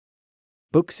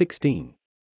Book 16.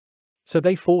 So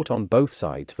they fought on both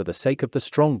sides for the sake of the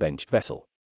strong-benched vessel.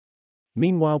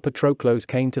 Meanwhile Patroclus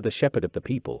came to the shepherd of the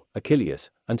people, Achilles,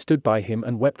 and stood by him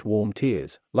and wept warm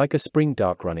tears, like a spring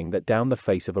dark running that down the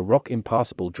face of a rock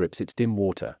impassable drips its dim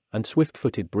water, and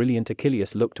swift-footed brilliant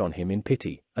Achilles looked on him in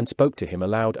pity, and spoke to him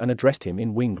aloud and addressed him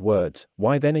in winged words.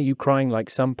 Why then are you crying like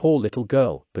some poor little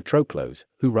girl, Patroclus,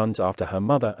 who runs after her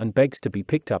mother and begs to be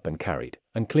picked up and carried,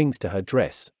 and clings to her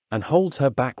dress, and holds her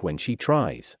back when she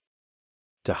tries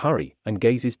to hurry, and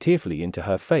gazes tearfully into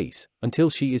her face, until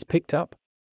she is picked up?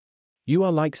 You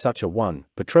are like such a one,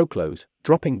 Patroclus,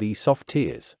 dropping these soft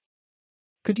tears.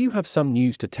 Could you have some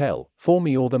news to tell, for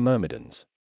me or the Myrmidons?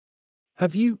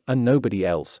 Have you, and nobody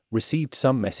else, received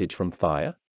some message from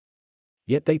Fire?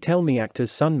 Yet they tell me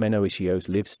Actor's son Menoetios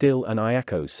lives still and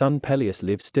Iaco's son Peleus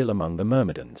lives still among the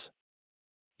Myrmidons.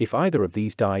 If either of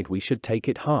these died we should take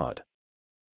it hard.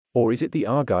 Or is it the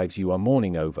Argives you are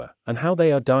mourning over, and how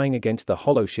they are dying against the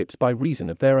hollow ships by reason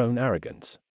of their own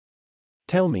arrogance?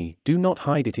 Tell me, do not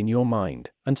hide it in your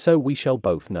mind, and so we shall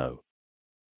both know.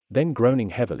 Then groaning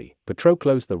heavily,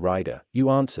 Patroclus the rider, you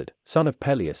answered, son of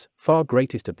Peleus, far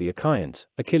greatest of the Achaeans,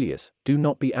 Achilles, do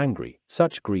not be angry,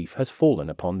 such grief has fallen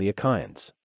upon the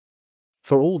Achaeans.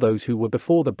 For all those who were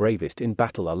before the bravest in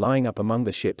battle are lying up among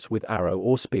the ships with arrow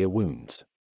or spear wounds.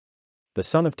 The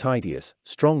son of Tydeus,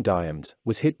 strong Diames,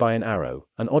 was hit by an arrow,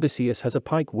 and Odysseus has a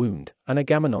pike wound, and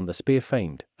Agamemnon the spear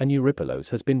famed, and Eurypylos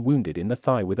has been wounded in the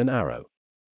thigh with an arrow.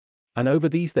 And over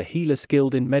these the healers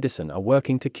skilled in medicine are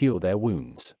working to cure their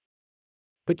wounds.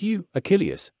 But you,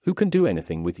 Achilles, who can do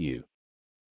anything with you?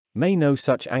 May no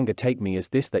such anger take me as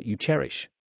this that you cherish.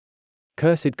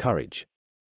 Cursed courage!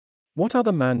 What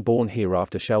other man born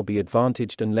hereafter shall be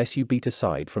advantaged unless you beat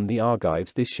aside from the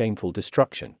Argives this shameful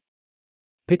destruction?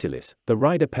 Pitiless, the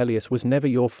rider Peleus was never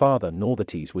your father nor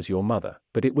Thetis was your mother,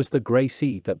 but it was the grey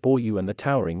sea that bore you and the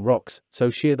towering rocks, so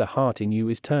sheer the heart in you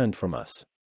is turned from us.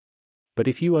 But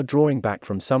if you are drawing back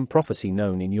from some prophecy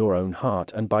known in your own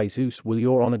heart and by Zeus will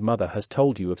your honored mother has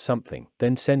told you of something,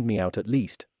 then send me out at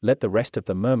least, let the rest of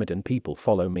the Myrmidon people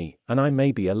follow me, and I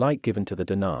may be alike given to the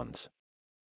Danaans.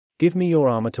 Give me your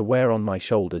armor to wear on my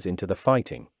shoulders into the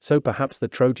fighting, so perhaps the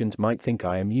Trojans might think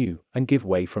I am you, and give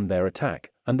way from their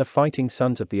attack, and the fighting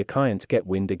sons of the Achaeans get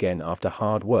wind again after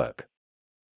hard work.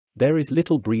 There is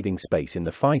little breathing space in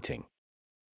the fighting.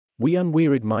 We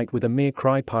unwearied might with a mere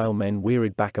cry pile men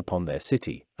wearied back upon their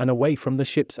city, and away from the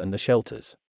ships and the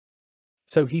shelters.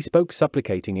 So he spoke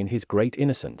supplicating in his great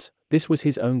innocence, this was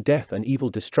his own death and evil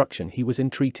destruction he was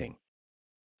entreating.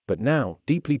 But now,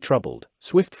 deeply troubled,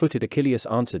 swift-footed Achilles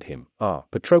answered him, Ah,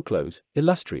 Patroclus,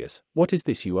 illustrious, what is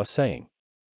this you are saying?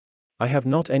 I have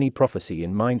not any prophecy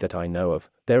in mind that I know of,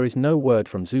 there is no word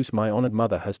from Zeus my honored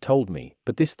mother has told me,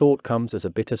 but this thought comes as a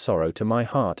bitter sorrow to my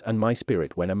heart and my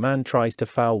spirit when a man tries to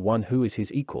foul one who is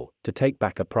his equal, to take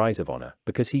back a prize of honor,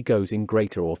 because he goes in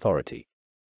greater authority.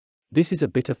 This is a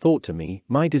bitter thought to me,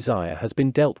 my desire has been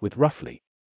dealt with roughly.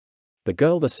 The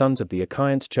girl the sons of the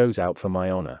Achaeans chose out for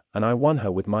my honor, and I won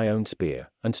her with my own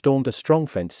spear, and stormed a strong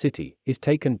fenced city, is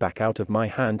taken back out of my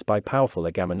hands by powerful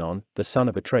Agamemnon, the son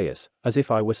of Atreus, as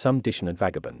if I were some dishonoured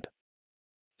vagabond.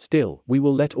 Still, we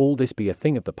will let all this be a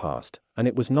thing of the past, and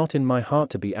it was not in my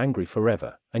heart to be angry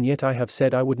forever, and yet I have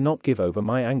said I would not give over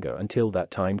my anger until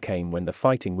that time came when the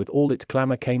fighting with all its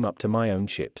clamour came up to my own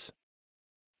ships.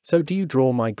 So do you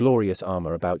draw my glorious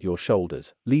armor about your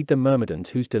shoulders, lead the Myrmidons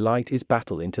whose delight is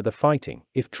battle into the fighting,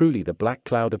 if truly the black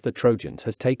cloud of the Trojans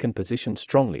has taken position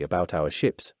strongly about our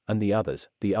ships, and the others,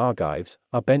 the Argives,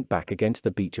 are bent back against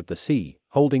the beach of the sea,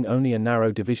 holding only a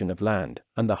narrow division of land,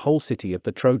 and the whole city of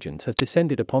the Trojans has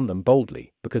descended upon them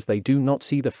boldly, because they do not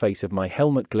see the face of my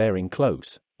helmet glaring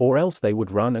close, or else they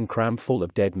would run and cram full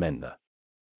of dead men the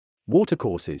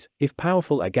watercourses, if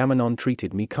powerful Agamemnon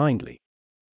treated me kindly.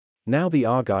 Now the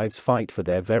Argives fight for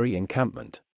their very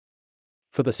encampment.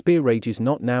 For the spear rages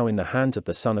not now in the hands of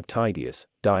the son of Tydeus,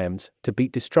 Diames, to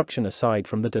beat destruction aside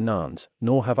from the Danaans,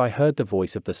 nor have I heard the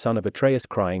voice of the son of Atreus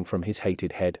crying from his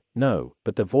hated head, no,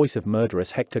 but the voice of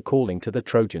murderous Hector calling to the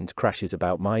Trojans crashes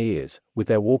about my ears, with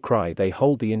their war cry they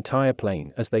hold the entire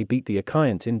plain as they beat the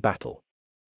Achaeans in battle.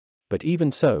 But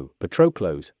even so,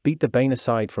 Patroclus, beat the bane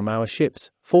aside from our ships,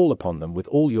 fall upon them with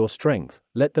all your strength,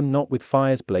 let them not with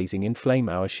fires blazing inflame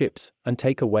our ships, and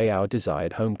take away our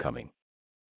desired homecoming.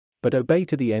 But obey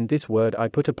to the end this word I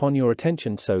put upon your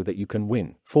attention so that you can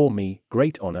win, for me,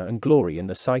 great honor and glory in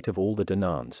the sight of all the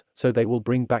Danaans, so they will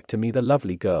bring back to me the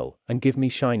lovely girl, and give me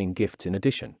shining gifts in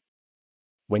addition.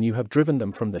 When you have driven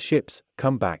them from the ships,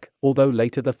 come back, although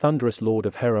later the thunderous lord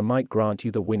of Hera might grant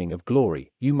you the winning of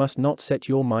glory, you must not set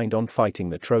your mind on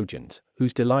fighting the Trojans,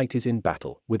 whose delight is in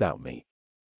battle, without me.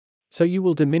 So you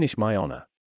will diminish my honor.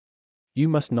 You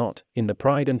must not, in the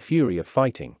pride and fury of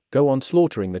fighting, go on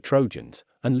slaughtering the Trojans,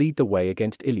 and lead the way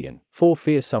against Ilion, for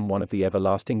fear some one of the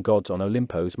everlasting gods on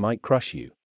Olympos might crush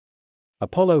you.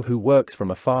 Apollo who works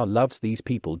from afar loves these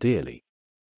people dearly.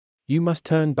 You must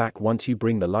turn back once you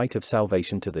bring the light of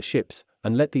salvation to the ships,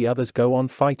 and let the others go on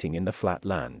fighting in the flat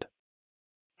land.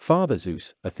 Father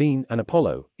Zeus, Athene, and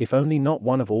Apollo, if only not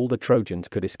one of all the Trojans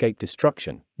could escape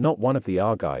destruction, not one of the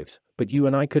Argives, but you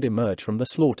and I could emerge from the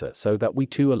slaughter so that we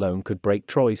two alone could break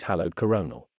Troy's hallowed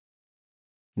coronal.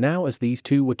 Now as these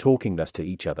two were talking thus to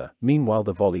each other, meanwhile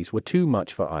the volleys were too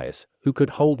much for Aias, who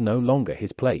could hold no longer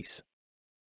his place.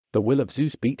 The will of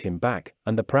Zeus beat him back,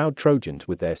 and the proud Trojans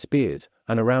with their spears,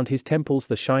 and around his temples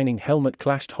the shining helmet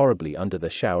clashed horribly under the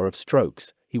shower of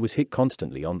strokes. He was hit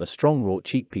constantly on the strong wrought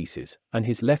cheek pieces, and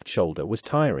his left shoulder was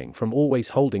tiring from always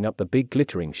holding up the big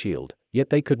glittering shield, yet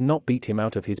they could not beat him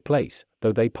out of his place,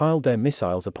 though they piled their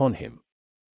missiles upon him.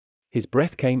 His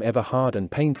breath came ever hard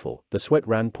and painful, the sweat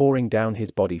ran pouring down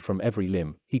his body from every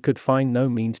limb, he could find no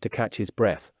means to catch his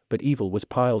breath, but evil was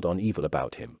piled on evil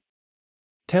about him.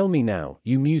 Tell me now,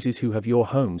 you Muses who have your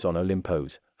homes on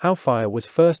Olympos, how fire was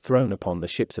first thrown upon the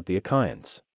ships of the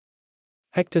Achaeans.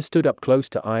 Hector stood up close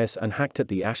to Aias and hacked at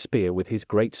the ash spear with his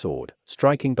great sword,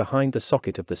 striking behind the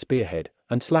socket of the spearhead,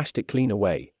 and slashed it clean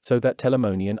away, so that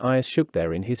Telamonian Aias shook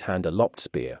there in his hand a lopped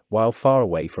spear, while far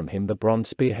away from him the bronze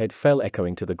spearhead fell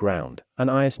echoing to the ground,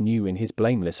 and Aias knew in his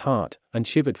blameless heart, and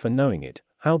shivered for knowing it,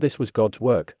 how this was God's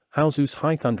work, how Zeus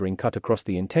high thundering cut across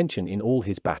the intention in all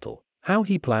his battle, how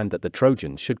he planned that the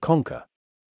Trojans should conquer.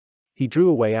 He drew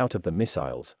away out of the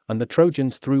missiles, and the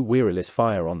Trojans threw weariless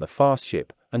fire on the fast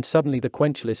ship, and suddenly the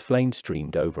quenchless flame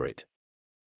streamed over it.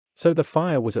 So the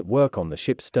fire was at work on the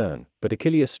ship's stern, but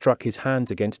Achilles struck his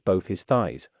hands against both his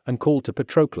thighs, and called to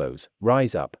Patroclus,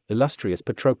 "Rise up, illustrious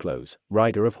Patroclus,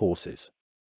 rider of horses.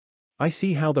 I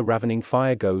see how the ravening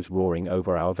fire goes roaring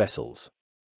over our vessels.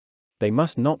 They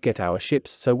must not get our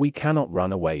ships so we cannot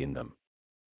run away in them.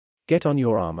 Get on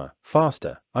your armor,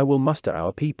 faster, I will muster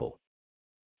our people."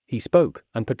 He spoke,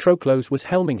 and Patroclus was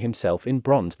helming himself in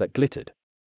bronze that glittered.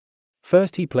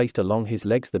 First he placed along his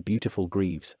legs the beautiful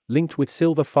greaves, linked with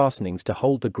silver fastenings to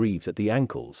hold the greaves at the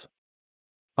ankles.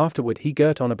 Afterward he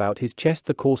girt on about his chest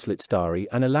the corslet starry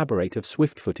and elaborate of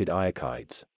swift-footed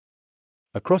Iacides.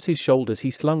 Across his shoulders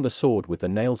he slung the sword with the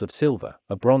nails of silver,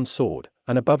 a bronze sword,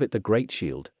 and above it the great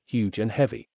shield, huge and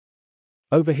heavy.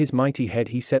 Over his mighty head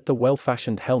he set the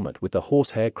well-fashioned helmet with the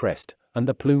horsehair crest, and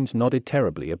the plumes nodded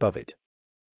terribly above it.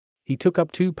 He took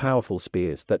up two powerful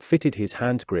spears that fitted his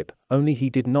hand's grip, only he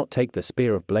did not take the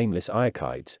spear of blameless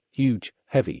Iacides, huge,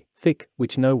 heavy, thick,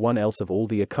 which no one else of all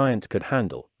the Achaeans could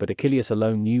handle, but Achilles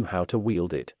alone knew how to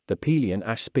wield it, the Pelian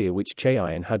ash spear which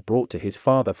Cheion had brought to his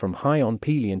father from high on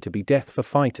Pelion to be death for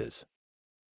fighters.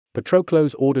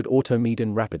 Patroclus ordered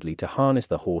Automedon rapidly to harness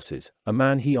the horses, a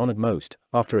man he honored most,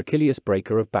 after Achilles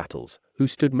breaker of battles, who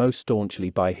stood most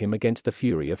staunchly by him against the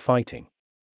fury of fighting.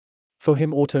 For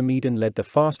him Automedon led the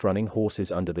fast-running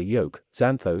horses under the yoke,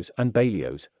 Xanthos and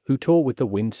Balios, who tore with the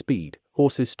wind's speed,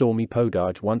 horses stormy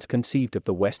Podage once conceived of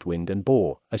the west wind and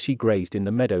bore, as she grazed in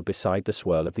the meadow beside the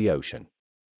swirl of the ocean.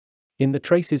 In the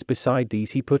traces beside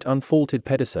these he put unfaulted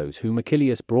Pedasos whom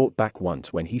Achilles brought back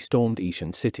once when he stormed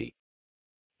Aeacian city.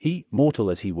 He,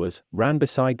 mortal as he was, ran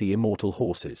beside the immortal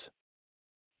horses.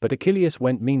 But Achilles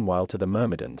went meanwhile to the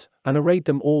Myrmidons, and arrayed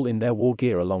them all in their war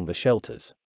gear along the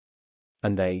shelters.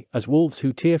 And they, as wolves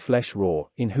who tear flesh raw,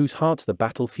 in whose hearts the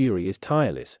battle fury is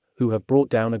tireless, who have brought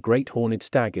down a great horned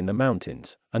stag in the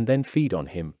mountains, and then feed on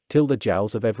him, till the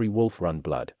jowls of every wolf run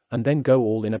blood, and then go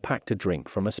all in a pack to drink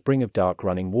from a spring of dark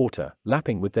running water,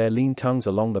 lapping with their lean tongues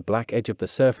along the black edge of the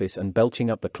surface and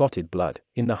belching up the clotted blood,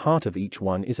 in the heart of each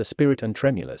one is a spirit and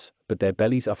tremulous, but their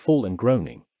bellies are full and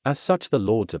groaning, as such the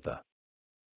lords of the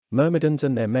Myrmidons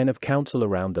and their men of counsel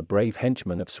around the brave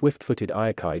henchmen of swift-footed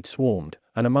Iacides swarmed,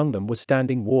 and among them was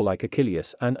standing warlike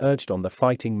Achilles and urged on the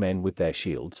fighting men with their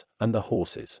shields, and the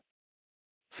horses.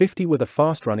 50 were the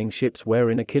fast-running ships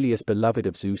wherein Achilles beloved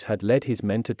of Zeus had led his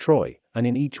men to Troy, and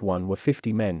in each one were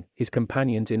 50 men, his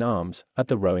companions in arms, at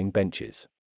the rowing benches.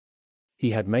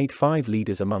 He had made 5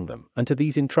 leaders among them, and to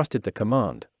these entrusted the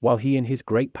command, while he in his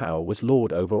great power was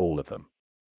lord over all of them.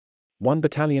 1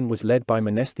 battalion was led by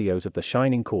Menestheus of the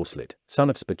shining corslet, son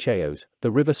of Spachaeos,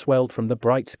 the river swelled from the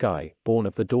bright sky, born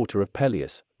of the daughter of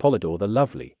Peleus, Polydore the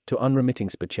lovely, to unremitting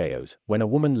Spachaeos, when a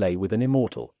woman lay with an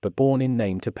immortal, but born in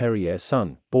name to Periere's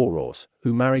son, Boros,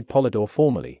 who married Polydore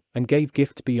formerly, and gave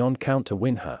gifts beyond count to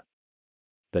win her.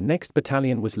 The next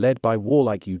battalion was led by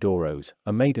warlike Eudoros,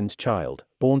 a maiden's child,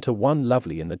 born to one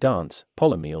lovely in the dance,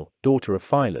 Polymele, daughter of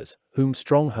Phylas, whom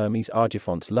strong Hermes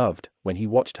Argiphontes loved, when he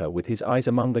watched her with his eyes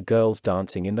among the girls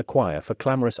dancing in the choir for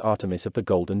clamorous Artemis of the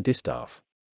golden distaff.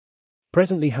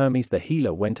 Presently Hermes the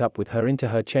healer went up with her into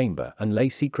her chamber and lay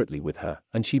secretly with her,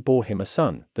 and she bore him a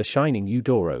son, the shining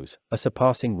Eudoros, a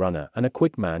surpassing runner and a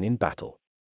quick man in battle.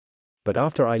 But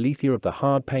after Eileithyia of the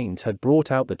hard pains had brought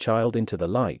out the child into the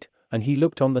light, and he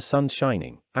looked on the sun's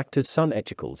shining, Actor's son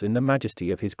Echecles in the majesty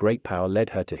of his great power led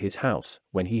her to his house,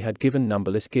 when he had given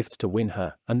numberless gifts to win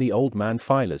her, and the old man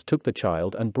Phylas took the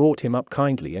child and brought him up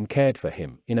kindly and cared for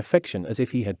him, in affection as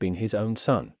if he had been his own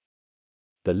son.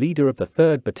 The leader of the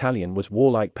 3rd battalion was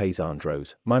warlike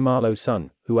Paisandros, Mimalo's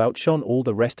son, who outshone all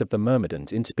the rest of the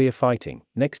Myrmidons in spear fighting,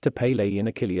 next to Peleon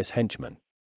Achilles' henchman.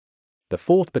 The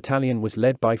 4th battalion was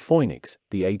led by Phoenix,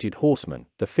 the aged horseman,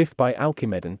 the 5th by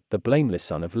Alcimedon, the blameless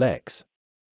son of Lex.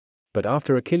 But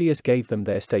after Achilles gave them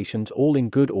their stations all in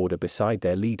good order beside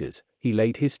their leaders, he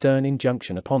laid his stern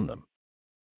injunction upon them.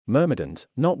 Myrmidons,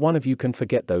 not one of you can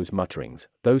forget those mutterings,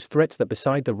 those threats that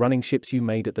beside the running ships you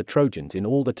made at the Trojans in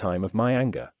all the time of my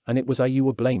anger, and it was I you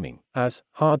were blaming, as,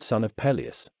 hard son of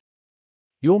Peleus.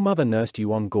 Your mother nursed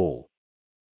you on gall.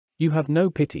 You have no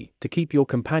pity, to keep your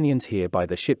companions here by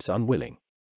the ships unwilling.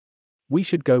 We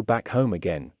should go back home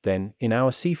again, then, in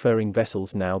our seafaring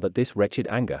vessels now that this wretched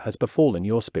anger has befallen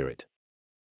your spirit.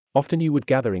 Often you would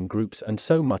gather in groups and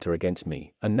so mutter against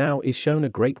me, and now is shown a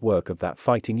great work of that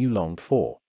fighting you longed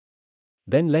for.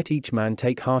 Then let each man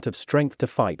take heart of strength to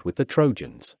fight with the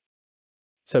Trojans.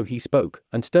 So he spoke,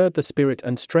 and stirred the spirit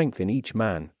and strength in each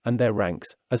man, and their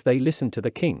ranks, as they listened to the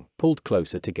king, pulled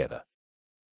closer together.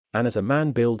 And as a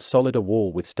man builds solid a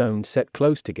wall with stones set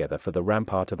close together for the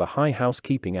rampart of a high house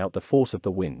keeping out the force of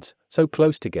the winds, so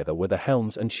close together were the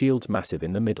helms and shields massive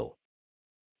in the middle.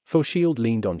 For shield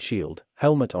leaned on shield,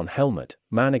 helmet on helmet,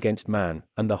 man against man,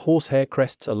 and the horsehair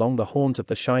crests along the horns of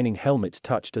the shining helmets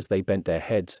touched as they bent their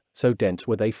heads, so dense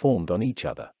were they formed on each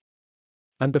other.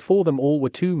 And before them all were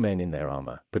 2 men in their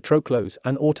armor, Patroclus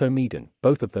and Automedon,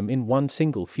 both of them in one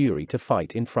single fury to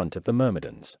fight in front of the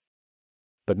Myrmidons.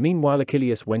 But meanwhile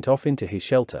Achilles went off into his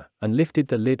shelter, and lifted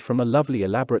the lid from a lovely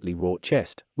elaborately wrought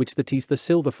chest, which Thetis the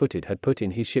silver-footed had put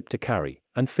in his ship to carry,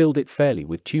 and filled it fairly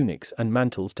with tunics and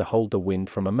mantles to hold the wind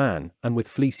from a man, and with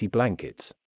fleecy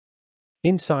blankets.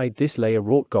 Inside this lay a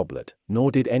wrought goblet,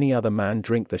 nor did any other man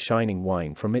drink the shining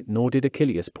wine from it, nor did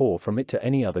Achilles pour from it to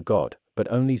any other god,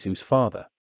 but only Zeus father.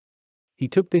 He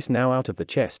took this now out of the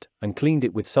chest, and cleaned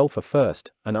it with sulphur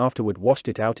first, and afterward washed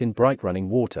it out in bright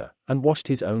running water, and washed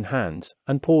his own hands,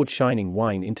 and poured shining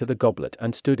wine into the goblet,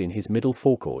 and stood in his middle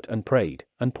forecourt and prayed,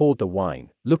 and poured the wine,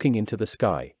 looking into the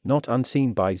sky, not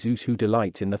unseen by Zeus who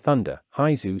delights in the thunder,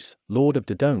 high Zeus, lord of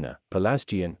Dodona,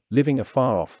 Pelasgian, living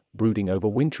afar off, brooding over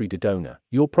wintry Dodona,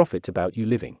 your prophets about you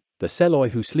living, the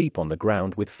Seloi who sleep on the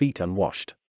ground with feet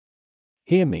unwashed.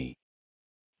 Hear me.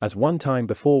 As one time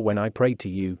before when I prayed to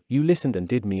you, you listened and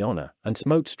did me honor, and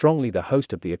smote strongly the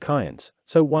host of the Achaeans,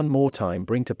 so one more time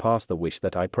bring to pass the wish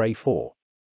that I pray for.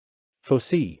 For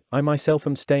see, I myself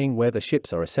am staying where the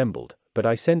ships are assembled, but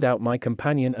I send out my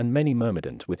companion and many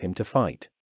Myrmidons with him to fight.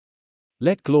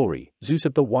 Let glory, Zeus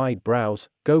of the wide brows,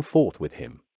 go forth with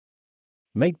him.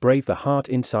 Make brave the heart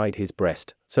inside his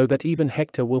breast, so that even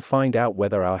Hector will find out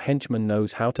whether our henchman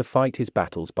knows how to fight his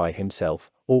battles by himself,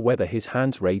 or whether his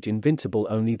hands rage invincible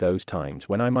only those times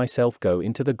when I myself go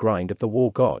into the grind of the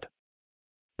war god.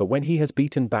 But when he has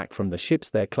beaten back from the ships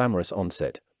their clamorous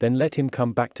onset, then let him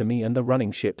come back to me and the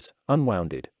running ships,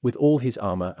 unwounded, with all his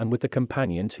armor and with the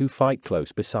companions who fight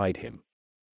close beside him.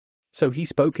 So he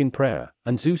spoke in prayer,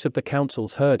 and Zeus of the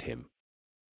councils heard him.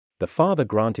 The Father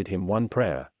granted him one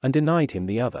prayer, and denied him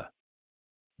the other.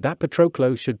 That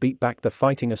Patroclus should beat back the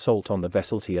fighting assault on the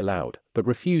vessels he allowed, but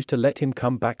refused to let him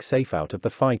come back safe out of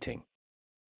the fighting.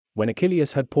 When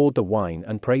Achilles had poured the wine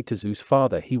and prayed to Zeus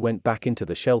Father, he went back into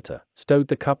the shelter, stowed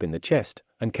the cup in the chest,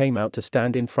 and came out to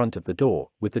stand in front of the door,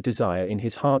 with the desire in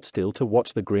his heart still to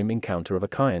watch the grim encounter of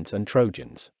Achaeans and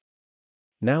Trojans.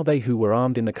 Now they who were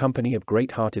armed in the company of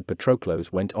great-hearted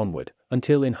Patroclus went onward,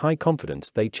 until in high confidence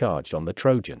they charged on the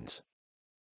Trojans.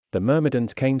 The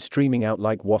Myrmidons came streaming out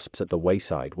like wasps at the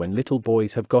wayside when little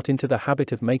boys have got into the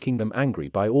habit of making them angry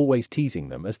by always teasing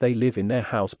them as they live in their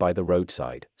house by the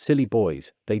roadside. Silly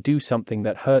boys, they do something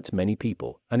that hurts many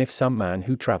people, and if some man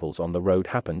who travels on the road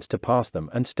happens to pass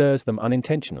them and stirs them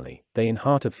unintentionally, they in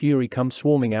heart of fury come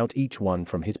swarming out each one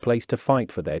from his place to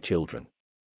fight for their children.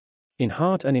 In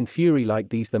heart and in fury like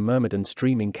these the Myrmidons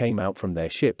streaming came out from their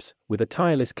ships, with a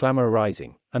tireless clamour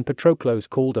arising, and Patroclus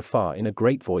called afar in a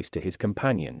great voice to his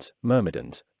companions,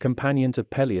 Myrmidons, companions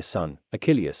of Peleus' son,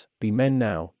 Achilles, be men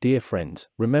now, dear friends,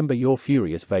 remember your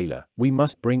furious valour, we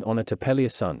must bring honour to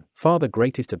Peleus' son, far the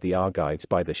greatest of the Argives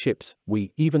by the ships,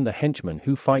 we, even the henchmen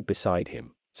who fight beside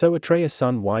him. So Atreus'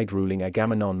 son wide-ruling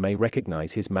Agamemnon may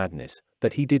recognize his madness,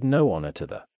 that he did no honour to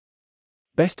the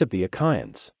best of the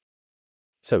Achaeans.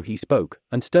 So he spoke,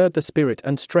 and stirred the spirit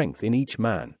and strength in each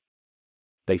man.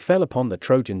 They fell upon the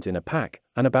Trojans in a pack,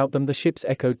 and about them the ships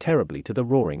echoed terribly to the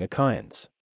roaring Achaeans.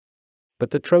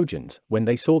 But the Trojans, when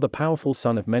they saw the powerful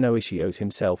son of Menoetius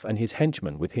himself and his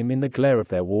henchmen with him in the glare of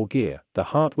their war gear, the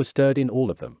heart was stirred in all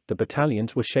of them, the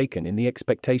battalions were shaken in the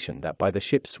expectation that by the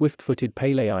ships swift-footed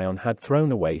Pleion had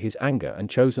thrown away his anger and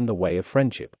chosen the way of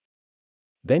friendship.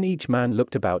 Then each man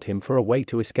looked about him for a way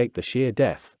to escape the sheer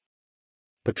death.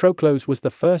 Patroclus was the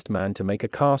first man to make a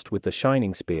cast with the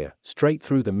shining spear, straight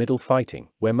through the middle fighting,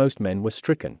 where most men were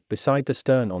stricken, beside the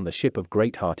stern on the ship of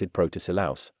great-hearted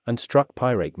Protesilaus, and struck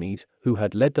Pyraechmes, who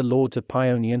had led the lords of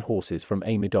Paeonian horses from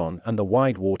Amydon and the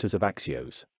wide waters of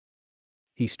Axios.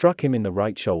 He struck him in the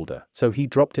right shoulder, so he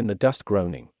dropped in the dust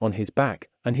groaning, on his back,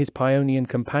 and his Paeonian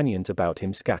companions about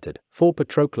him scattered, for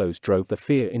Patroclus drove the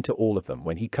fear into all of them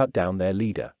when he cut down their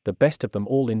leader, the best of them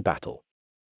all in battle.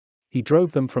 He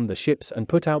drove them from the ships and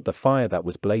put out the fire that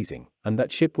was blazing, and that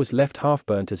ship was left half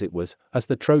burnt as it was, as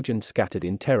the Trojans scattered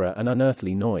in terror and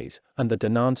unearthly noise, and the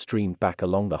Danaan streamed back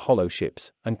along the hollow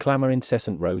ships, and clamour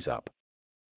incessant rose up.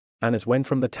 And as when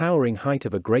from the towering height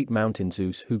of a great mountain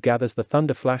Zeus who gathers the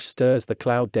thunder flash stirs the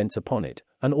cloud dense upon it,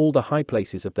 and all the high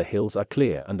places of the hills are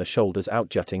clear and the shoulders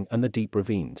outjutting and the deep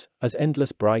ravines, as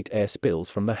endless bright air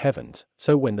spills from the heavens,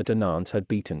 so when the Danaans had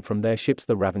beaten from their ships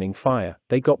the ravening fire,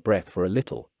 they got breath for a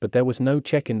little, but there was no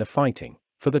check in the fighting,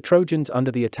 for the Trojans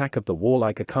under the attack of the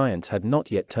warlike Achaeans had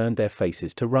not yet turned their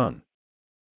faces to run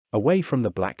away from the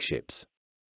black ships.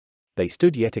 They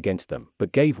stood yet against them,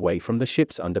 but gave way from the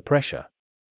ships under pressure.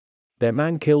 Their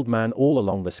man killed man all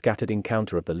along the scattered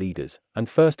encounter of the leaders, and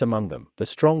first among them, the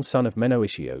strong son of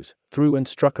Menoetius, threw and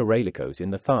struck Eurylochus in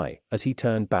the thigh, as he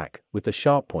turned back, with the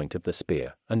sharp point of the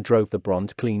spear, and drove the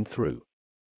bronze clean through.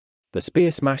 The spear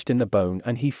smashed in the bone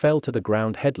and he fell to the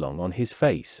ground headlong on his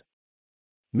face.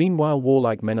 Meanwhile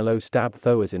warlike Menelaus stabbed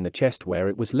Thoas in the chest where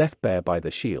it was left bare by the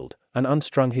shield, and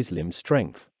unstrung his limb's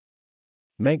strength.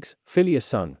 Meges, Phyleus'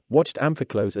 son, watched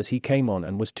Amphiclus as he came on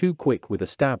and was too quick with a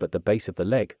stab at the base of the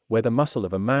leg, where the muscle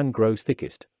of a man grows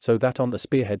thickest, so that on the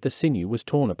spearhead the sinew was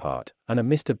torn apart, and a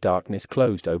mist of darkness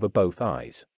closed over both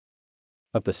eyes.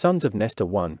 Of the sons of Nestor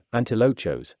one,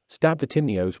 Antilochus, stabbed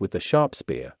Atimneus with the sharp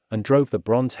spear, and drove the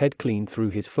bronze head clean through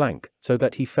his flank, so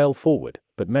that he fell forward,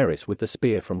 but Meris with the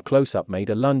spear from close up made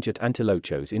a lunge at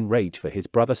Antilochus in rage for his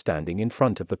brother standing in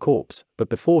front of the corpse, but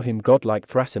before him godlike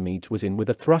Thrasymedes was in with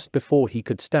a thrust before he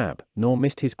could stab, nor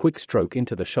missed his quick stroke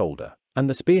into the shoulder, and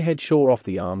the spearhead shore off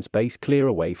the arm's base clear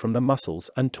away from the muscles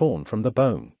and torn from the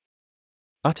bone.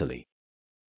 Utterly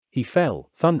he fell,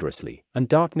 thunderously, and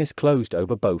darkness closed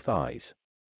over both eyes.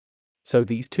 So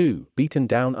these two, beaten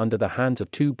down under the hands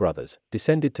of two brothers,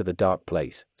 descended to the dark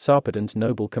place, Sarpedon's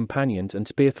noble companions and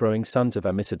spear-throwing sons of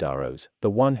Amisodaros,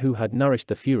 the one who had nourished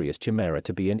the furious Chimera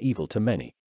to be an evil to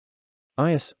many.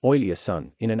 Aias, Oileus'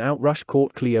 son, in an outrush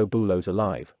caught Cleobulus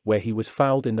alive, where he was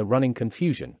fouled in the running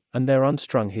confusion, and there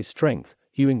unstrung his strength,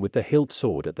 hewing with the hilt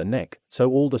sword at the neck, so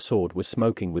all the sword was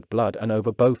smoking with blood and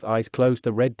over both eyes closed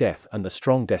the red death and the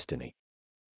strong destiny.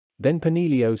 Then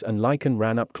Peneleos and Lycon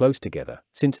ran up close together,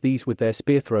 since these with their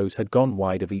spear throws had gone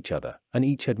wide of each other, and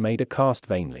each had made a cast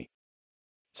vainly.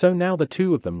 So now the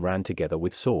two of them ran together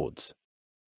with swords.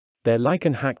 Their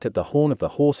Lycon hacked at the horn of the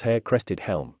horsehair-crested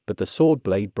helm, but the sword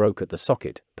blade broke at the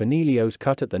socket, Peneleos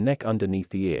cut at the neck underneath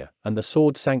the ear, and the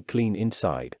sword sank clean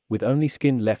inside, with only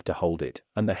skin left to hold it,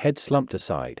 and the head slumped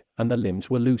aside, and the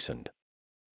limbs were loosened.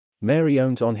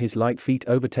 Meriones on his light feet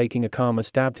overtaking Acama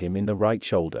stabbed him in the right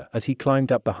shoulder as he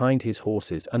climbed up behind his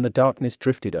horses and the darkness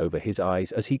drifted over his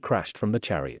eyes as he crashed from the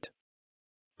chariot.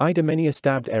 Idomenea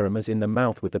stabbed Eremas in the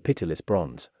mouth with the pitiless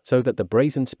bronze, so that the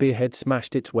brazen spearhead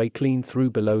smashed its way clean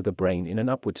through below the brain in an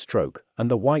upward stroke,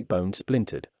 and the white bone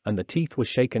splintered, and the teeth were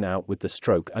shaken out with the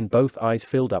stroke and both eyes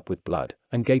filled up with blood,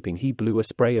 and gaping he blew a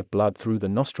spray of blood through the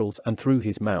nostrils and through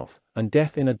his mouth, and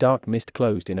death in a dark mist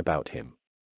closed in about him.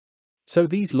 So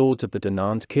these lords of the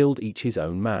Danaans killed each his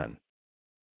own man.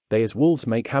 They as wolves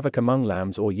make havoc among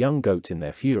lambs or young goats in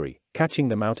their fury, catching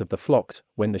them out of the flocks,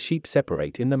 when the sheep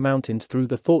separate in the mountains through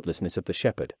the thoughtlessness of the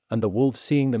shepherd, and the wolves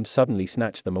seeing them suddenly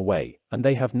snatch them away, and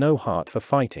they have no heart for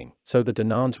fighting. So the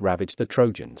Danaans ravaged the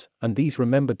Trojans, and these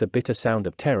remembered the bitter sound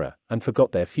of terror, and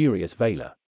forgot their furious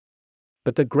valor.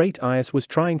 But the great Aias was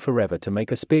trying forever to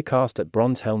make a spear cast at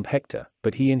bronze-helmed Hector,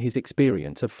 but he in his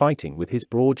experience of fighting with his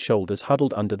broad shoulders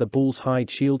huddled under the bull's hide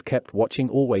shield kept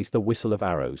watching always the whistle of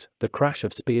arrows, the crash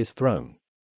of spears thrown.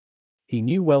 He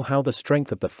knew well how the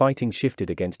strength of the fighting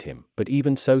shifted against him, but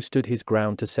even so stood his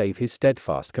ground to save his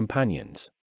steadfast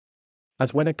companions.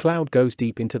 As when a cloud goes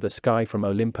deep into the sky from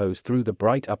Olympos through the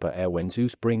bright upper air when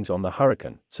Zeus brings on the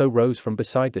hurricane, so rose from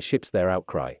beside the ships their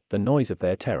outcry, the noise of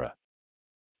their terror.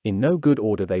 In no good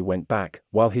order they went back,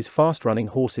 while his fast-running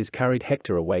horses carried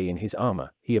Hector away in his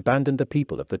armor. He abandoned the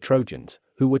people of the Trojans,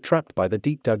 who were trapped by the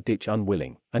deep-dug ditch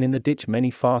unwilling, and in the ditch many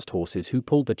fast horses who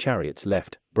pulled the chariots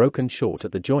left, broken short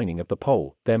at the joining of the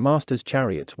pole, their masters'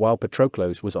 chariots, while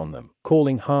Patroclus was on them,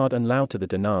 calling hard and loud to the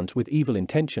Danaans with evil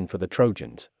intention for the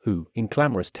Trojans, who, in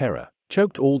clamorous terror,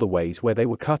 choked all the ways where they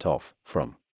were cut off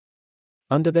from.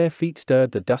 Under their feet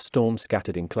stirred the dust storm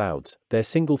scattered in clouds. Their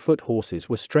single-foot horses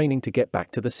were straining to get back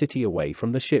to the city away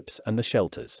from the ships and the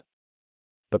shelters.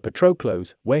 But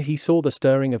Patroclus, where he saw the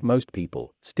stirring of most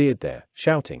people, steered there,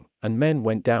 shouting, and men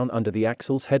went down under the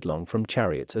axles headlong from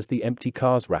chariots as the empty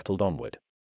cars rattled onward.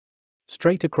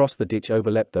 Straight across the ditch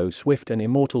overleapt those swift and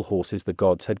immortal horses the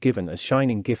gods had given as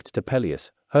shining gifts to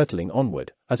Peleus, hurtling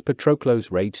onward, as Patroclus'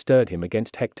 rage stirred him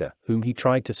against Hector, whom he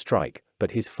tried to strike,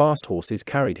 but his fast horses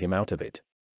carried him out of it.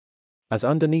 As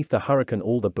underneath the hurricane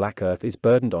all the black earth is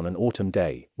burdened on an autumn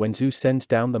day, when Zeus sends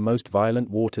down the most violent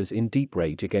waters in deep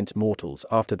rage against mortals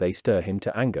after they stir him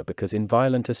to anger because in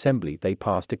violent assembly they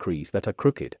pass decrees that are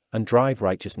crooked, and drive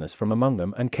righteousness from among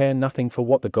them and care nothing for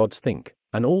what the gods think,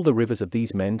 and all the rivers of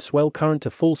these men swell current to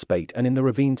full spate and in the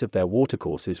ravines of their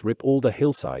watercourses rip all the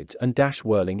hillsides and dash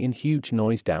whirling in huge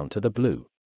noise down to the blue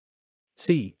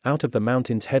sea, out of the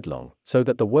mountains headlong, so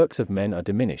that the works of men are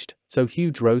diminished, so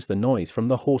huge rose the noise from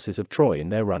the horses of Troy in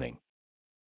their running.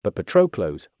 But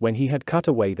Patroclus, when he had cut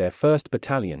away their first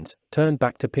battalions, turned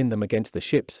back to pin them against the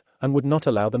ships, and would not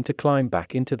allow them to climb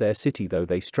back into their city though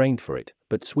they strained for it,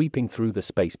 but sweeping through the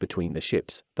space between the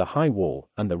ships, the high wall,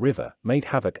 and the river, made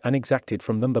havoc and exacted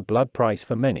from them the blood price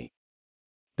for many.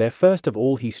 There first of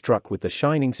all he struck with the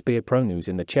shining spear Pronous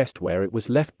in the chest where it was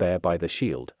left bare by the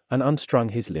shield, and unstrung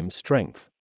his limbs' strength.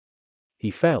 He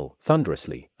fell,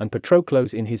 thunderously, and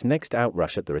Patroclus in his next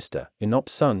outrush at Thyristor,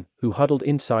 Enop's son, who huddled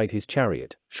inside his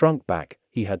chariot, shrunk back.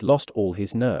 He had lost all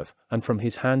his nerve, and from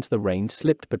his hands the reins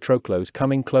slipped. Patroclus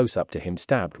coming close up to him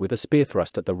stabbed with a spear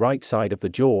thrust at the right side of the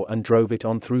jaw and drove it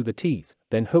on through the teeth,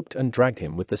 then hooked and dragged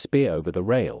him with the spear over the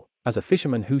rail, as a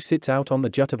fisherman who sits out on the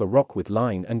jut of a rock with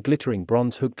line and glittering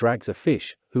bronze hook drags a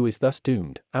fish, who is thus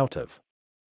doomed, out of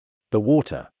the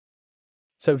water.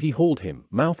 So he hauled him,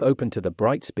 mouth open to the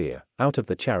bright spear, out of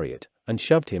the chariot, and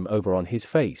shoved him over on his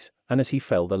face, and as he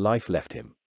fell the life left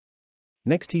him.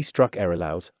 Next he struck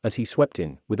Erilaus, as he swept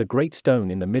in, with a great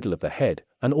stone in the middle of the head,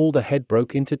 and all the head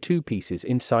broke into two pieces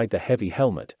inside the heavy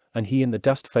helmet, and he in the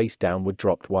dust face downward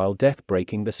dropped while death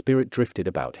breaking the spirit drifted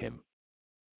about him.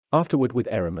 Afterward with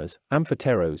Erymas,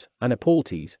 Amphoteros, and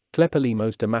Epaltes,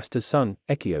 Tlepolemus Damastor's son,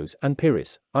 Echios, and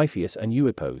Pyrrhus, Iphias and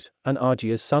Euippos, and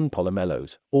Argia's son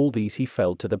Polymelos, all these he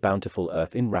felled to the bountiful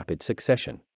earth in rapid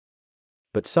succession.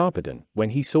 But Sarpedon, when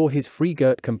he saw his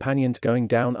free-girt companions going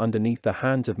down underneath the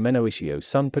hands of Menoetius'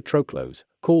 son Patroclus,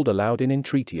 called aloud in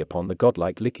entreaty upon the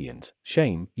godlike Lycians,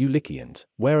 "Shame, you Lycians,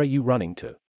 where are you running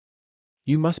to?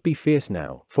 You must be fierce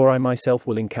now, for I myself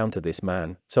will encounter this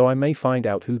man, so I may find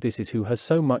out who this is who has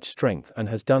so much strength and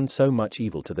has done so much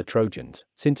evil to the Trojans,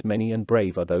 since many and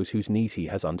brave are those whose knees he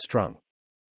has unstrung."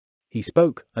 He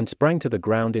spoke, and sprang to the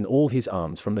ground in all his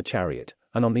arms from the chariot,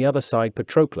 and on the other side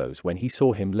Patroclus when he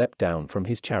saw him leapt down from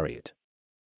his chariot.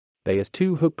 They as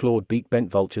two hook-clawed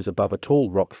beak-bent vultures above a tall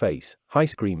rock face, high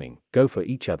screaming, go for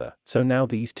each other, so now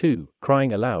these two,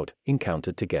 crying aloud,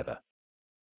 encountered together.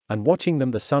 And watching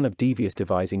them the son of devious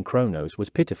devising Cronos was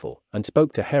pitiful, and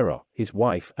spoke to Hera, his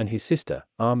wife and his sister,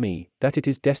 "Ah me, that it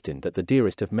is destined that the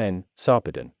dearest of men,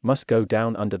 Sarpedon, must go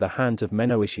down under the hands of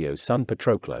Menoetius' son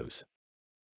Patroclus.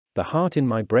 The heart in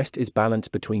my breast is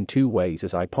balanced between two ways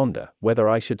as I ponder, whether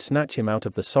I should snatch him out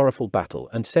of the sorrowful battle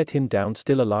and set him down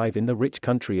still alive in the rich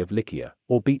country of Lycia,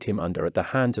 or beat him under at the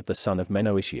hands of the son of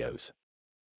Menoetius."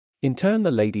 In turn the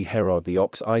lady Hera of the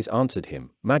ox-eyes answered him,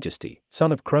 "Majesty,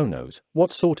 son of Cronos,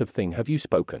 what sort of thing have you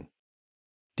spoken?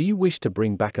 Do you wish to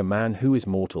bring back a man who is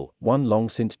mortal, one long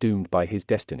since doomed by his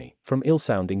destiny, from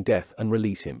ill-sounding death and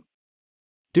release him?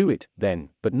 Do it, then,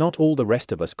 but not all the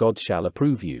rest of us gods shall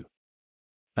approve you.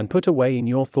 And put away in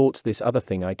your thoughts this other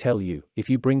thing I tell you, if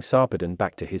you bring Sarpedon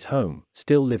back to his home,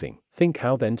 still living, think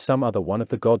how then some other one of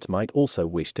the gods might also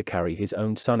wish to carry his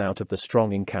own son out of the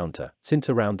strong encounter, since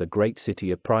around the great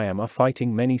city of Priam are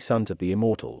fighting many sons of the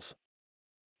immortals.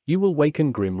 You will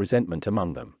waken grim resentment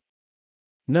among them.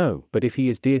 No, but if he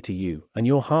is dear to you, and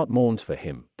your heart mourns for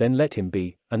him, then let him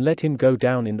be, and let him go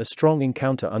down in the strong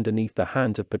encounter underneath the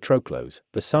hands of Patroclus,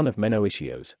 the son of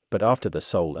Menoetius, but after the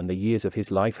soul and the years of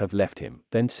his life have left him,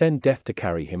 then send death to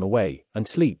carry him away, and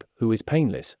sleep, who is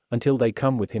painless, until they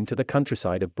come with him to the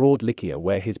countryside of broad Lycia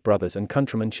where his brothers and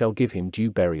countrymen shall give him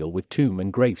due burial with tomb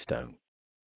and gravestone.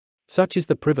 Such is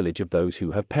the privilege of those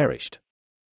who have perished.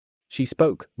 She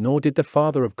spoke, nor did the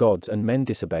Father of gods and men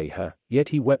disobey her, yet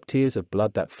he wept tears of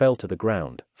blood that fell to the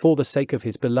ground, for the sake of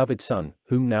his beloved son,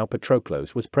 whom now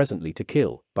Patroclus was presently to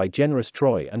kill, by generous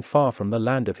Troy and far from the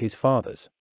land of his fathers.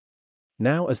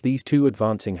 Now as these two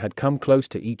advancing had come close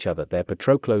to each other, there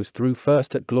Patroclus threw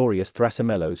first at glorious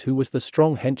Thrasymelos, who was the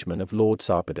strong henchman of Lord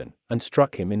Sarpedon, and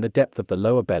struck him in the depth of the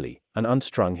lower belly, and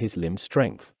unstrung his limb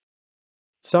strength.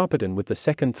 Sarpedon with the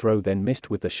second throw then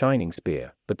missed with the shining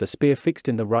spear, but the spear fixed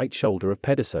in the right shoulder of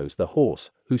Pedasos the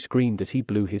horse, who screamed as he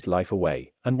blew his life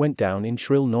away, and went down in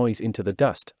shrill noise into the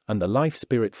dust, and the life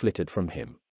spirit flitted from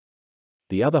him.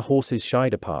 The other horses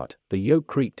shied apart, the yoke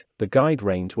creaked, the guide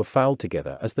reins were fouled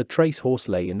together as the trace horse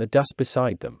lay in the dust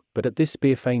beside them, but at this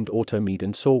spear-famed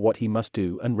Automedon saw what he must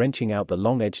do, and wrenching out the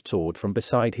long-edged sword from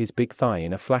beside his big thigh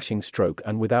in a flashing stroke,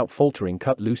 and without faltering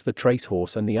cut loose the trace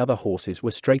horse, and the other horses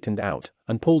were straightened out,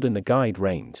 and pulled in the guide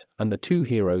reins, and the two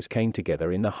heroes came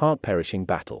together in the heart-perishing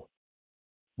battle.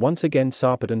 Once again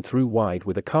Sarpedon threw wide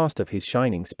with a cast of his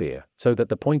shining spear, so that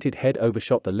the pointed head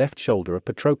overshot the left shoulder of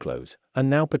Patroclus, and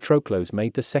now Patroclus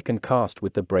made the second cast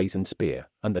with the brazen spear,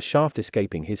 and the shaft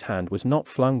escaping his hand was not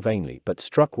flung vainly but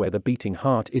struck where the beating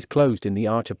heart is closed in the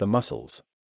arch of the muscles.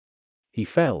 He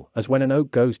fell, as when an oak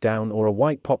goes down or a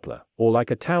white poplar, or like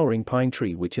a towering pine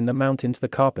tree which in the mountains the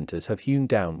carpenters have hewn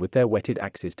down with their whetted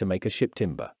axes to make a ship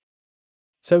timber.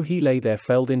 So he lay there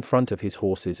felled in front of his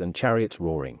horses and chariots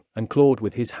roaring, and clawed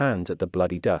with his hands at the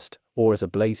bloody dust, or as a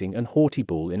blazing and haughty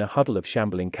bull in a huddle of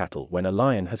shambling cattle when a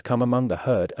lion has come among the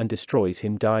herd and destroys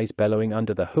him dies bellowing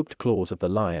under the hooked claws of the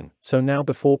lion, so now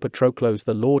before Patroclus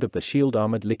the lord of the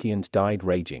shield-armored Lycians died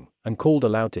raging, and called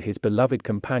aloud to his beloved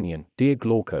companion, "Dear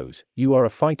Glaucus, you are a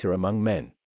fighter among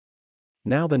men.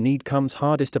 Now the need comes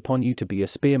hardest upon you to be a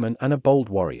spearman and a bold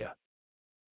warrior.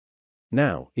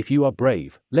 Now, if you are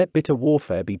brave, let bitter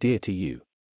warfare be dear to you.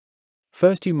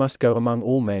 First you must go among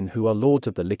all men who are lords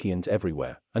of the Lycians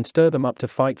everywhere, and stir them up to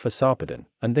fight for Sarpedon,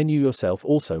 and then you yourself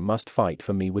also must fight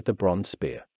for me with the bronze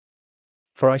spear.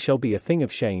 For I shall be a thing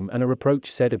of shame and a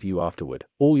reproach said of you afterward,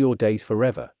 all your days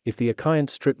forever, if the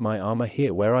Achaeans strip my armor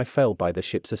here where I fell by the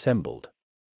ships assembled.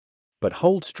 But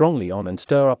hold strongly on and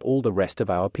stir up all the rest of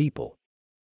our people."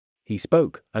 He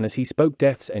spoke, and as he spoke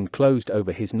death's end closed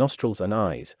over his nostrils and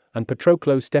eyes, and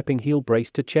Patroclus stepping heel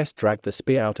braced to chest dragged the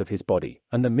spear out of his body,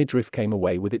 and the midriff came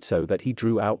away with it so that he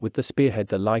drew out with the spearhead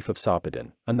the life of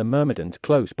Sarpedon, and the Myrmidons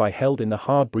close by held in the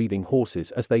hard-breathing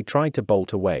horses as they tried to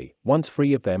bolt away, once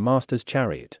free of their master's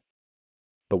chariot.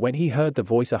 But when he heard the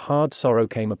voice a hard sorrow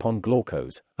came upon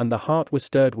Glaucus, and the heart was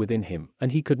stirred within him,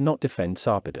 and he could not defend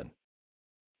Sarpedon.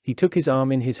 He took his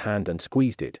arm in his hand and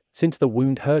squeezed it, since the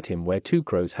wound hurt him where two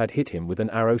crows had hit him with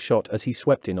an arrow shot as he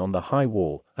swept in on the high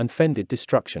wall, and fended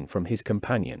destruction from his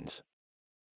companions.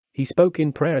 He spoke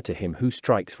in prayer to him who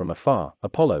strikes from afar,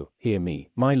 "Apollo, hear me,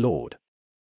 my lord.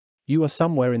 You are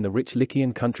somewhere in the rich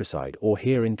Lycian countryside or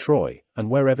here in Troy,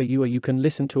 and wherever you are you can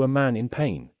listen to a man in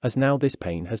pain, as now this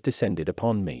pain has descended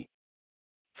upon me.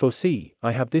 For see,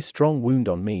 I have this strong wound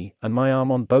on me, and my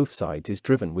arm on both sides is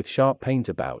driven with sharp pains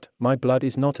about, my blood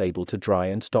is not able to dry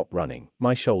and stop running,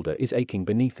 my shoulder is aching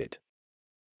beneath it.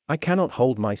 I cannot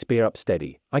hold my spear up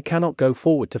steady, I cannot go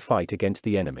forward to fight against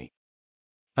the enemy.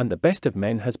 And the best of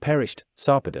men has perished,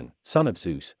 Sarpedon, son of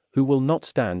Zeus, who will not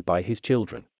stand by his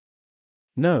children.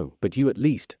 No, but you at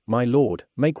least, my lord,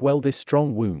 make well this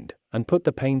strong wound, and put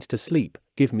the pains to sleep,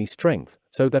 give me strength,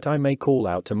 so that I may call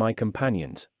out to my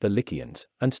companions, the Lycians,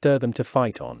 and stir them to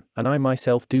fight on, and I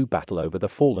myself do battle over the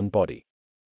fallen body."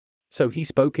 So he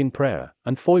spoke in prayer,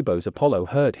 and Phoebus Apollo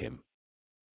heard him.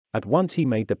 At once he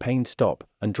made the pain stop,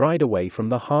 and dried away from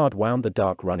the hard wound the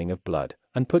dark running of blood,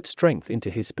 and put strength into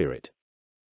his spirit.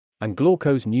 And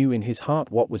Glaucus knew in his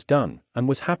heart what was done, and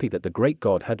was happy that the great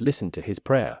god had listened to his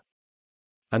prayer.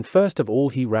 And first of all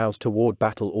he roused toward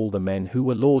battle all the men who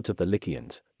were lords of the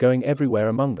Lycians, going everywhere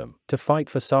among them, to fight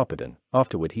for Sarpedon.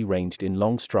 Afterward he ranged in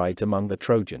long strides among the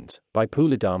Trojans, by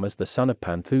Polydamas the son of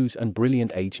Panthus and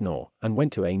brilliant Agenor, and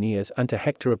went to Aeneas and to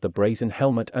Hector of the brazen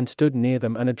helmet and stood near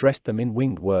them and addressed them in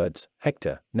winged words.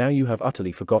 Hector, now you have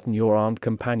utterly forgotten your armed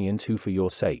companions who for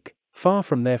your sake, far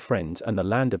from their friends and the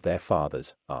land of their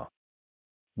fathers, are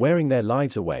wearing their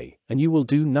lives away, and you will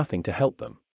do nothing to help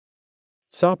them.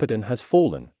 Sarpedon has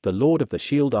fallen, the lord of the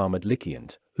shield-armored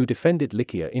Lycians, who defended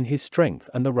Lycia in his strength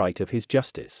and the right of his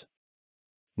justice.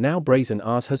 Now brazen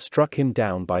Ars has struck him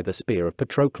down by the spear of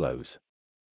Patroclus.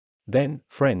 Then,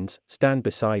 friends, stand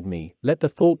beside me, let the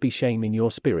thought be shame in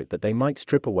your spirit that they might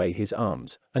strip away his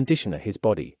arms, and dishonor his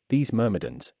body, these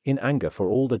Myrmidons, in anger for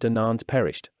all the Danaans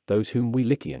perished, those whom we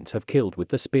Lycians have killed with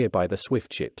the spear by the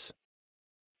swift ships.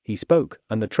 He spoke,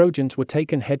 and the Trojans were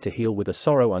taken head to heel with a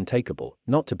sorrow untakeable,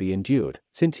 not to be endured,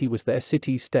 since he was their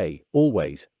city's stay,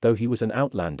 always, though he was an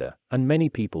outlander, and many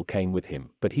people came with him,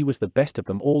 but he was the best of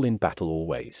them all in battle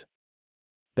always.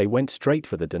 They went straight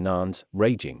for the Danaans,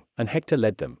 raging, and Hector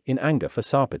led them, in anger for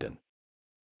Sarpedon.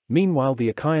 Meanwhile the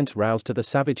Achaeans roused to the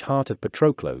savage heart of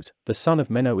Patroclus, the son of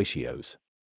Menoetios.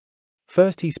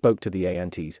 First he spoke to the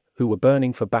Aeantes, who were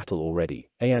burning for battle already.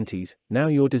 Aeantes, now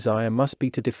your desire must be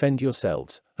to defend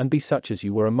yourselves, and be such as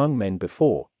you were among men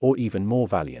before, or even more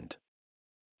valiant.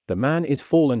 The man is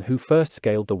fallen who first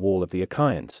scaled the wall of the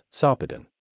Achaeans, Sarpedon.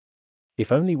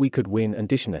 If only we could win and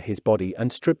dishonor his body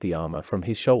and strip the armor from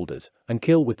his shoulders, and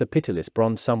kill with the pitiless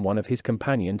bronze some one of his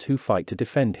companions who fight to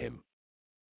defend him.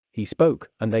 He spoke,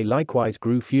 and they likewise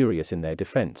grew furious in their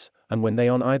defense, and when they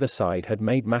on either side had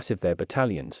made massive their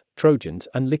battalions, Trojans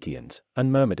and Lycians,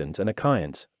 and Myrmidons and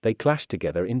Achaeans, they clashed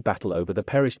together in battle over the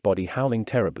perished body, howling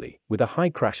terribly, with a high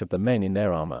crash of the men in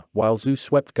their armor, while Zeus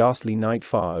swept ghastly night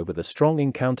far over the strong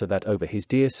encounter that over his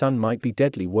dear son might be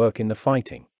deadly work in the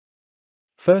fighting.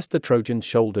 First the Trojans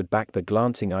shouldered back the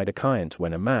glancing-eyed Achaeans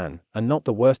when a man, and not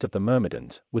the worst of the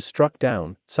Myrmidons, was struck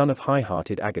down, son of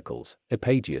high-hearted Agacles,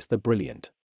 Epagius the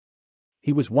brilliant.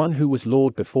 He was one who was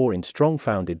lord before in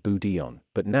strong-founded Budion,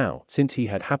 but now, since he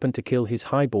had happened to kill his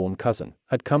high-born cousin,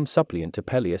 had come suppliant to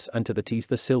Peleus and to the Tees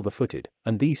the silver-footed,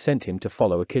 and these sent him to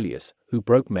follow Achilles, who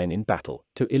broke men in battle,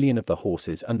 to Iliad of the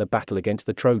horses and the battle against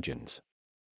the Trojans.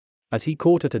 As he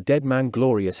caught at a dead man,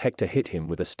 glorious Hector hit him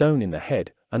with a stone in the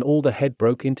head, and all the head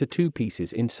broke into two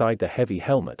pieces inside the heavy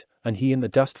helmet, and he in the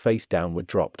dust face downward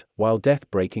dropped, while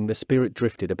death breaking the spirit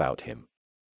drifted about him.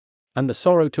 And the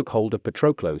sorrow took hold of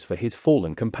Patroclus for his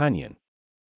fallen companion.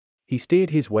 He steered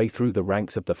his way through the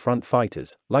ranks of the front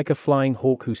fighters, like a flying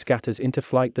hawk who scatters into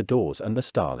flight the daws and the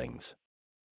starlings.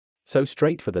 So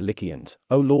straight for the Lycians,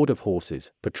 O lord of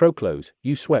horses, Patroclus,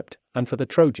 you swept, and for the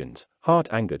Trojans, heart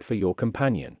angered for your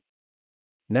companion.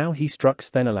 Now he struck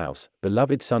Sthenelaus,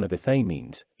 beloved son of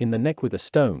Ithaemenes, in the neck with a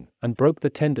stone, and broke the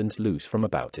tendons loose from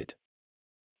about it.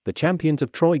 The champions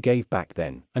of Troy gave back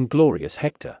then, and glorious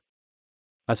Hector.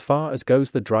 As far as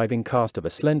goes the driving cast of a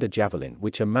slender javelin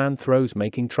which a man throws,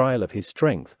 making trial of his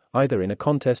strength, either in a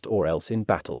contest or else in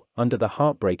battle, under the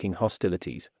heart-breaking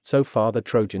hostilities, so far the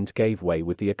Trojans gave way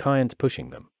with the Achaeans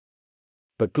pushing them.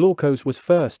 But Glaucus was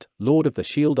first, lord of the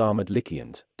shield-armored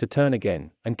Lycians, to turn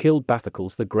again, and killed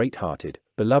Bathocles the great-hearted,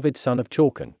 beloved son of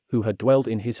Chaucon, who had dwelled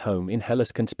in his home in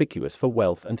Hellas, conspicuous for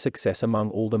wealth and success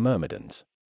among all the Myrmidons.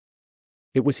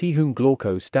 It was he whom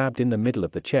Glaucus stabbed in the middle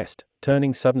of the chest,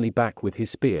 turning suddenly back with his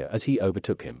spear as he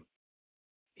overtook him.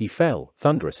 He fell,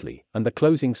 thunderously, and the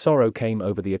closing sorrow came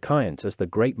over the Achaeans as the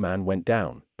great man went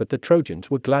down, but the Trojans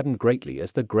were gladdened greatly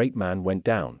as the great man went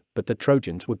down, but the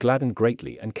Trojans were gladdened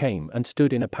greatly and came and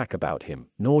stood in a pack about him,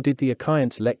 nor did the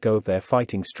Achaeans let go of their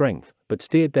fighting strength, but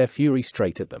steered their fury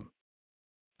straight at them.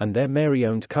 And there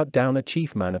Meriones cut down a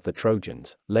chief man of the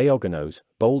Trojans, Laogonos,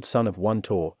 bold son of one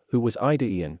Tor, who was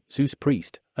Idaean, Zeus'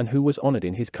 priest, and who was honored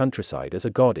in his countryside as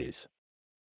a god is.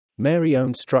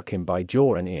 Meriones struck him by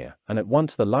jaw and ear, and at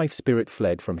once the life-spirit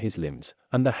fled from his limbs,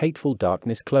 and the hateful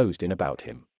darkness closed in about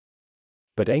him.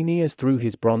 But Aeneas threw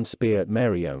his bronze spear at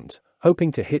Meriones,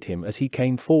 hoping to hit him as he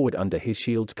came forward under his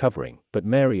shield's covering, but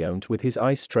Meriones with his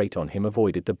eyes straight on him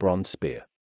avoided the bronze spear.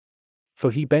 For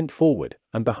he bent forward,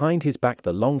 and behind his back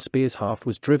the long spear's haft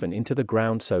was driven into the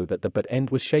ground so that the butt end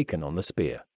was shaken on the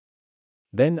spear.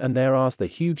 Then and there as the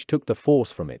huge took the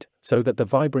force from it, so that the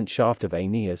vibrant shaft of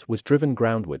Aeneas was driven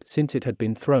groundward since it had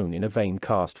been thrown in a vain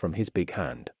cast from his big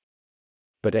hand.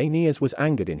 But Aeneas was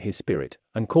angered in his spirit,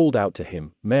 and called out to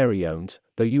him, Meriones,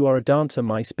 though you are a dancer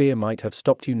my spear might have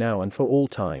stopped you now and for all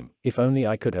time, if only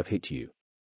I could have hit you.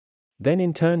 Then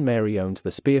in turn Meriones the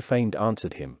spear-famed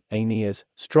answered him, Aeneas,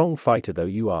 strong fighter though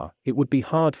you are, it would be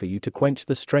hard for you to quench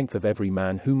the strength of every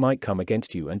man who might come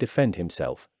against you and defend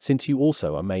himself, since you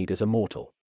also are made as a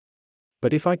mortal.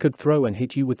 But if I could throw and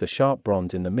hit you with the sharp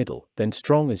bronze in the middle, then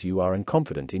strong as you are and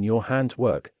confident in your hands'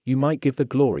 work, you might give the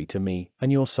glory to me,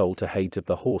 and your soul to Hades of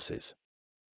the horses.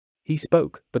 He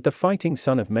spoke, but the fighting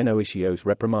son of Menoetius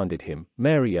reprimanded him,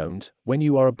 Meriones, when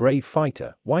you are a brave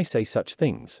fighter, why say such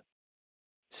things?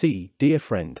 See, dear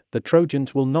friend, the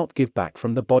Trojans will not give back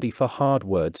from the body for hard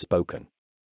words spoken.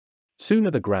 Sooner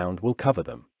the ground will cover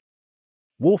them.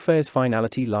 Warfare's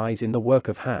finality lies in the work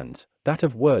of hands, that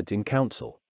of words in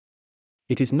council.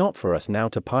 It is not for us now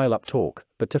to pile up talk,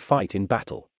 but to fight in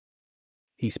battle.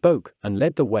 He spoke, and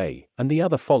led the way, and the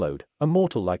other followed, a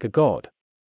mortal like a god.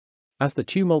 As the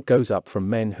tumult goes up from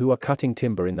men who are cutting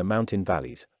timber in the mountain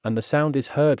valleys, and the sound is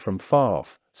heard from far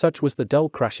off, such was the dull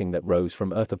crashing that rose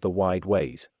from earth of the wide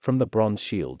ways, from the bronze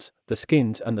shields, the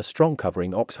skins and the strong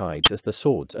covering ox hides as the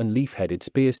swords and leaf-headed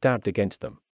spears stabbed against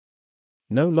them.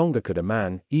 No longer could a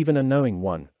man, even a knowing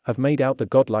one, have made out the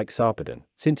godlike Sarpedon,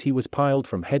 since he was piled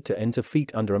from head to ends of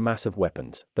feet under a mass of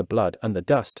weapons, the blood and the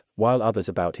dust, while others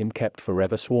about him kept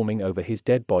forever swarming over his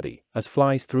dead body, as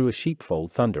flies through a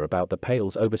sheepfold thunder about the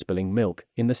pails overspilling milk,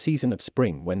 in the season of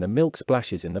spring when the milk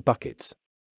splashes in the buckets.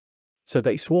 So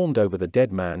they swarmed over the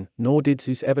dead man, nor did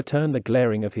Zeus ever turn the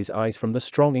glaring of his eyes from the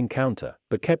strong encounter,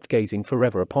 but kept gazing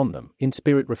forever upon them, in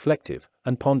spirit reflective,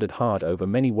 and pondered hard over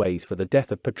many ways for the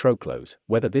death of Patroclus,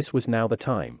 whether this was now the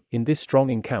time, in this strong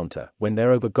encounter, when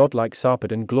their over godlike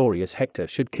Sarpedon glorious Hector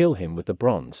should kill him with the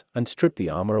bronze, and strip the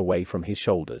armor away from his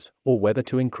shoulders, or whether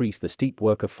to increase the steep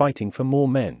work of fighting for more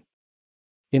men.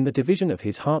 In the division of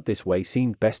his heart this way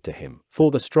seemed best to him,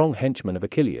 for the strong henchman of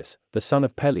Achilles, the son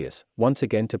of Peleus, once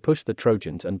again to push the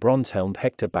Trojans and bronze-helmed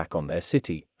Hector back on their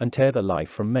city, and tear the life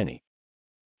from many.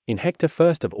 In Hector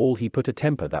first of all he put a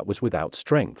temper that was without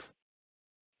strength.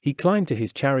 He climbed to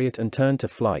his chariot and turned to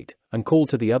flight, and called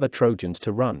to the other Trojans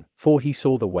to run, for he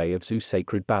saw the way of Zeus'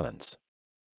 sacred balance.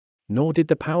 Nor did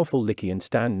the powerful Lycians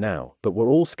stand now, but were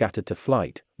all scattered to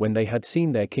flight, when they had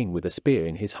seen their king with a spear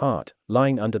in his heart,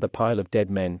 lying under the pile of dead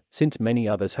men, since many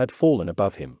others had fallen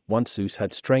above him, once Zeus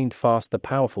had strained fast the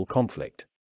powerful conflict.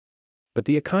 But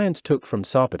the Achaeans took from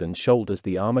Sarpedon's shoulders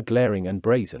the armor glaring and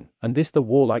brazen, and this the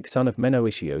warlike son of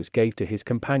Menoetius gave to his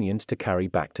companions to carry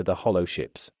back to the hollow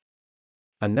ships.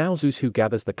 And now Zeus who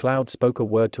gathers the clouds spoke a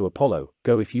word to Apollo,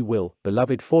 Go if you will,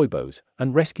 beloved Phoebos,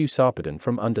 and rescue Sarpedon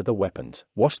from under the weapons,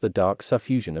 wash the dark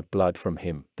suffusion of blood from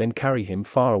him, then carry him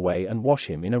far away and wash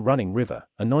him in a running river,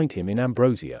 anoint him in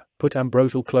ambrosia, put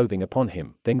ambrosial clothing upon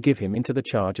him, then give him into the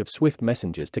charge of swift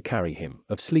messengers to carry him,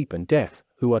 of sleep and death,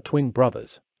 who are twin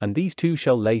brothers, and these two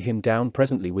shall lay him down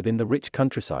presently within the rich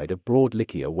countryside of broad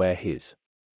Lycia where his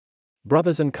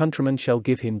brothers and countrymen shall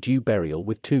give him due burial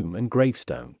with tomb and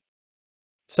gravestone.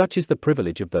 Such is the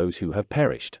privilege of those who have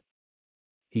perished.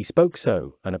 He spoke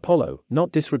so, and Apollo,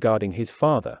 not disregarding his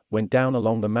father, went down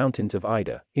along the mountains of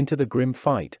Ida, into the grim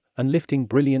fight, and lifting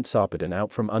brilliant Sarpedon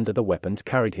out from under the weapons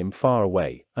carried him far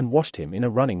away, and washed him in a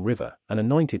running river, and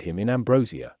anointed him in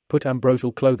ambrosia, put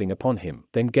ambrosial clothing upon him,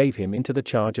 then gave him into the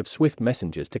charge of swift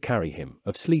messengers to carry him,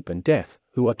 of sleep and death,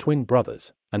 who are twin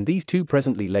brothers, and these two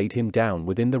presently laid him down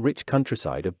within the rich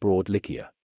countryside of broad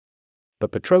Lycia.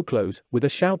 But Patroclus, with a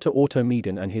shout to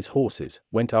Automedon and his horses,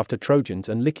 went after Trojans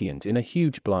and Lycians in a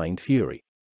huge blind fury.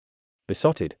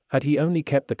 Besotted, had he only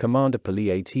kept the command of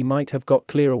Pleiades he might have got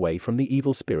clear away from the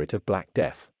evil spirit of Black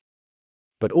Death.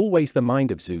 But always the mind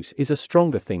of Zeus is a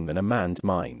stronger thing than a man's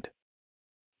mind.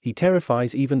 He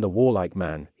terrifies even the warlike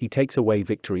man, he takes away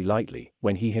victory lightly,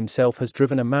 when he himself has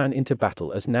driven a man into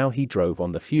battle as now he drove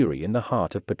on the fury in the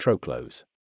heart of Patroclus.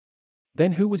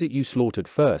 Then who was it you slaughtered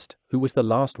first, who was the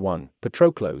last one,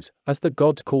 Patroclus, as the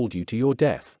gods called you to your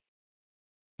death?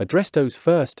 Adrestos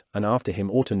first, and after him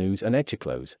Autonous and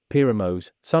Echeclos,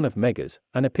 Pyramos, son of Megas,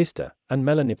 and Epista, and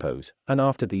Melanippos, and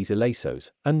after these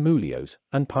Elasos, and Mulios,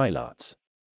 and Pylates.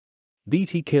 These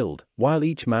he killed, while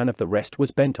each man of the rest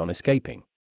was bent on escaping.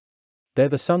 There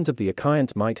the sons of the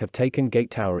Achaeans might have taken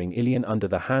gate-towering Ilion under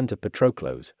the hands of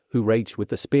Patroclus, who raged with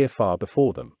the spear far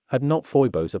before them, had not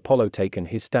Phoebos Apollo taken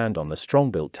his stand on the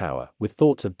strong-built tower, with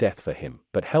thoughts of death for him,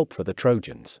 but help for the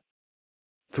Trojans.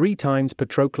 3 times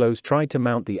Patroclus tried to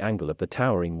mount the angle of the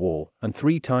towering wall, and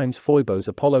 3 times Phoebos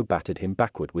Apollo battered him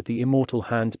backward with the immortal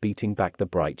hands beating back the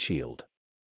bright shield.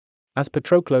 As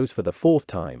Patroclus for the 4th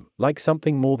time, like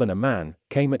something more than a man,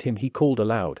 came at him he called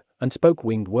aloud, and spoke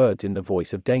winged words in the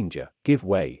voice of danger, Give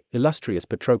way, illustrious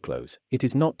Patroclus, it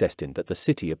is not destined that the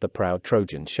city of the proud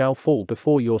Trojans shall fall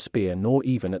before your spear nor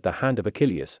even at the hand of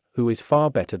Achilles, who is far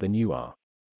better than you are.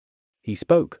 He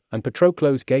spoke, and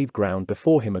Patroclus gave ground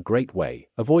before him a great way,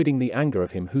 avoiding the anger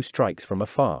of him who strikes from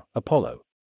afar, Apollo.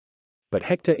 But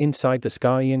Hector inside the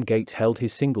Scaean gates held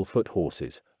his single-foot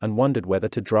horses, and wondered whether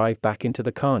to drive back into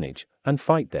the carnage, and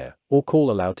fight there, or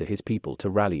call aloud to his people to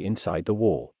rally inside the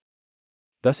wall.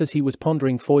 Thus as he was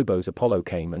pondering Phoebus, Apollo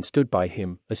came and stood by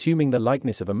him, assuming the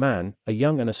likeness of a man, a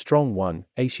young and a strong one,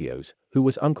 Aeacus, who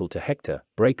was uncle to Hector,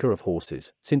 breaker of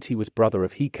horses, since he was brother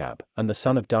of Hecab, and the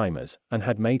son of Dymas, and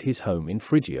had made his home in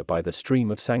Phrygia by the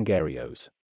stream of Sangarios.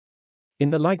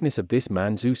 In the likeness of this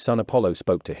man Zeus' son Apollo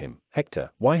spoke to him,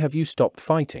 Hector, why have you stopped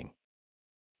fighting?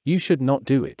 You should not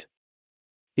do it.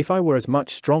 If I were as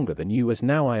much stronger than you as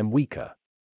now I am weaker,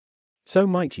 so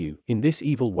might you, in this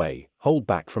evil way, hold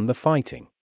back from the fighting.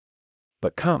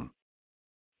 But come.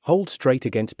 Hold straight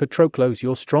against Patroclus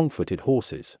your strong-footed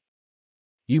horses.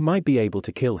 You might be able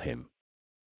to kill him.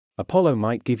 Apollo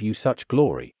might give you such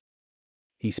glory.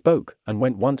 He spoke, and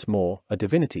went once more, a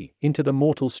divinity, into the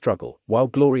mortal struggle, while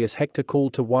glorious Hector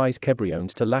called to wise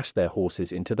Cebriones to lash their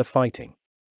horses into the fighting.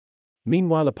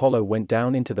 Meanwhile Apollo went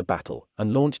down into the battle,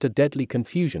 and launched a deadly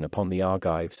confusion upon the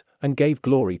Argives, and gave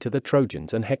glory to the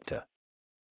Trojans and Hector.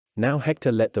 Now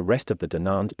Hector let the rest of the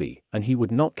Danaans be, and he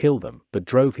would not kill them, but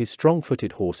drove his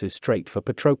strong-footed horses straight for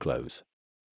Patroclus.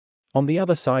 On the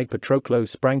other side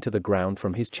Patroclus sprang to the ground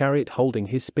from his chariot holding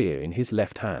his spear in his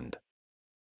left hand.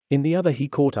 In the other he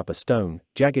caught up a stone,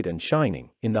 jagged and shining,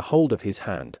 in the hold of his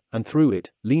hand, and threw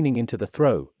it, leaning into the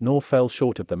throw, nor fell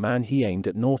short of the man he aimed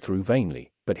at nor threw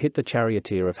vainly, but hit the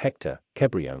charioteer of Hector,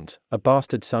 Cebriones, a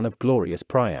bastard son of glorious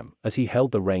Priam, as he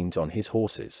held the reins on his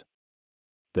horses.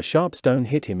 The sharp stone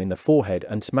hit him in the forehead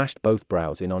and smashed both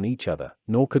brows in on each other,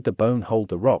 nor could the bone hold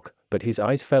the rock, but his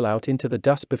eyes fell out into the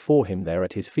dust before him there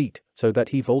at his feet, so that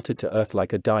he vaulted to earth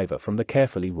like a diver from the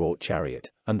carefully wrought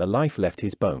chariot, and the life left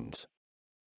his bones.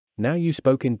 Now you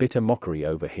spoke in bitter mockery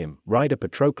over him, rider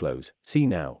Patroclus, see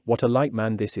now, what a light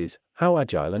man this is, how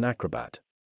agile an acrobat.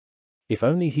 If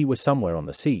only he were somewhere on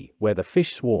the sea, where the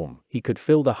fish swarm, he could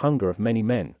fill the hunger of many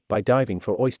men, by diving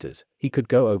for oysters, he could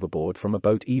go overboard from a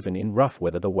boat even in rough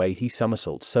weather the way he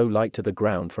somersaults so light to the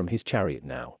ground from his chariot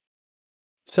now.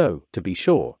 So, to be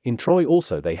sure, in Troy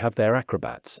also they have their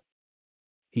acrobats.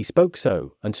 He spoke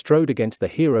so, and strode against the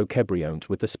hero Cebriones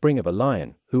with the spring of a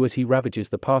lion, who as he ravages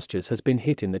the pastures has been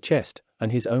hit in the chest,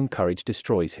 and his own courage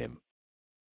destroys him.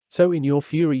 So in your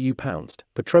fury you pounced,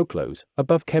 Patroclus,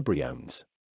 above Cebriones.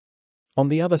 On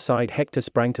the other side Hector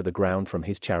sprang to the ground from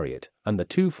his chariot, and the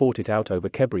two fought it out over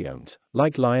Cebriones,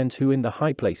 like lions who in the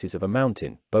high places of a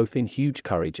mountain, both in huge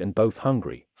courage and both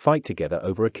hungry, fight together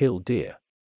over a killed deer.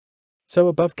 So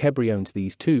above Cebriones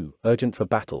these two, urgent for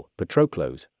battle,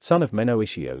 Patroclus, son of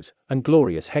Menoetios, and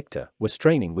glorious Hector, were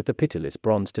straining with the pitiless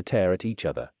bronze to tear at each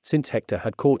other, since Hector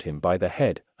had caught him by the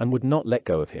head, and would not let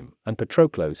go of him, and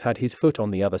Patroclus had his foot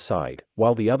on the other side,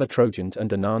 while the other Trojans and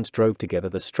Danaans drove together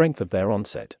the strength of their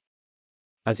onset.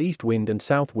 As east wind and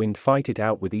south wind fight it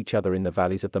out with each other in the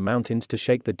valleys of the mountains to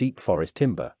shake the deep forest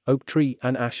timber, oak tree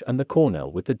and ash and the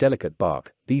cornel with the delicate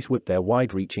bark, these whip their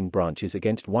wide-reaching branches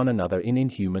against one another in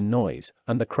inhuman noise,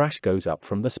 and the crash goes up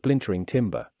from the splintering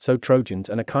timber, so Trojans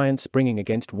and Achaeans springing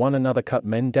against one another cut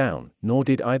men down, nor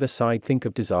did either side think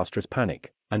of disastrous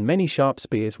panic, and many sharp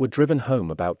spears were driven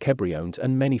home about Cebriones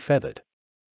and many feathered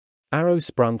arrows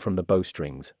sprung from the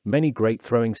bowstrings, many great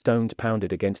throwing stones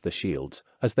pounded against the shields,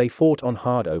 as they fought on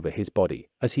hard over his body,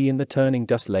 as he in the turning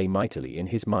dust lay mightily in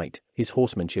his might, his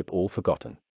horsemanship all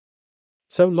forgotten.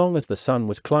 So long as the sun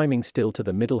was climbing still to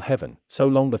the middle heaven, so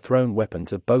long the thrown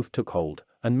weapons of both took hold,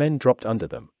 and men dropped under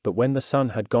them, but when the sun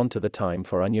had gone to the time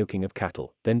for unyoking of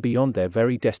cattle, then beyond their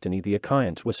very destiny the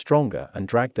Achaeans were stronger and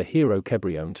dragged the hero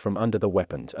Cebriones from under the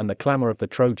weapons and the clamour of the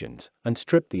Trojans, and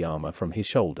stripped the armour from his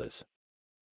shoulders.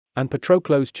 And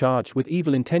Patroclus charged with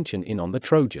evil intention in on the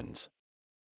Trojans.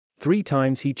 3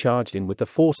 times he charged in with the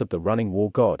force of the running war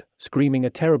god, screaming a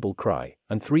terrible cry,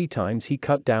 and 3 times he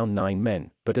cut down 9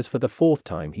 men, but as for the 4th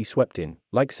time he swept in,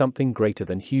 like something greater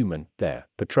than human, there,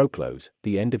 Patroclus,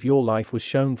 the end of your life was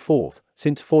shown forth,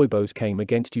 since Phoebus came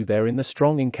against you there in the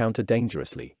strong encounter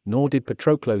dangerously, nor did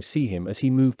Patroclus see him as he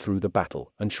moved through the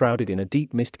battle, and shrouded in a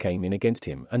deep mist came in against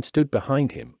him and stood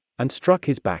behind him, and struck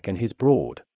his back and his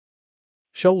broad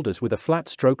shoulders with a flat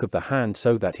stroke of the hand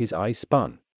so that his eyes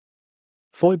spun.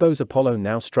 Phoebus Apollo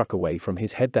now struck away from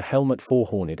his head the helmet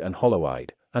 4-horned and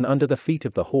hollow-eyed, and under the feet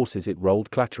of the horses it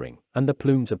rolled clattering, and the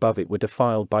plumes above it were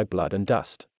defiled by blood and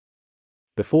dust.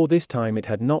 Before this time it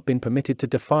had not been permitted to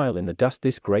defile in the dust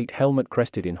this great helmet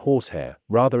crested in horsehair,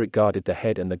 rather it guarded the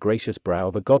head and the gracious brow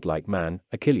of a godlike man,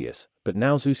 Achilles, but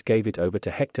now Zeus gave it over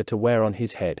to Hector to wear on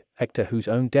his head, Hector whose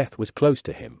own death was close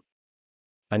to him.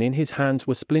 and in his hands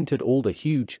were splintered all the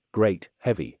huge, great,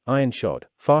 heavy, iron-shod,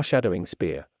 far-shadowing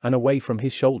spear, and away from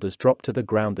his shoulders dropped to the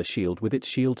ground the shield with its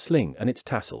shield sling and its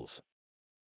tassels.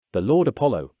 The Lord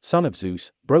Apollo, son of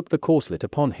Zeus, broke the corslet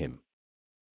upon him.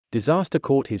 Disaster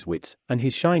caught his wits, and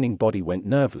his shining body went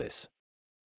nerveless.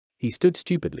 He stood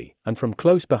stupidly, and from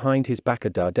close behind his back a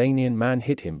Dardanian man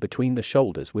hit him between the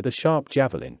shoulders with a sharp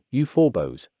javelin,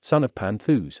 Euphorbos, son of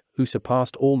Panthus, who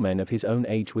surpassed all men of his own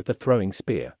age with the throwing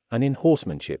spear, and in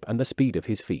horsemanship and the speed of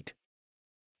his feet.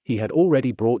 He had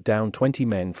already brought down 20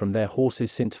 men from their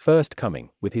horses since first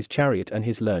coming, with his chariot and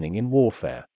his learning in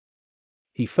warfare.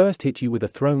 He first hit you with a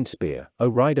thrown spear, O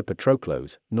rider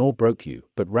Patroclus, nor broke you,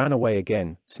 but ran away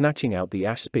again, snatching out the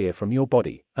ash spear from your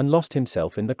body, and lost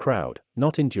himself in the crowd,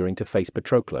 not enduring to face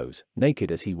Patroclus,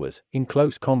 naked as he was, in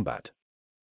close combat.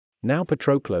 Now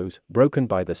Patroclus, broken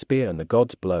by the spear and the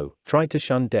god's blow, tried to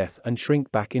shun death and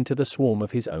shrink back into the swarm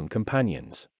of his own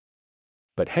companions.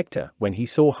 But Hector, when he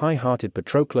saw high-hearted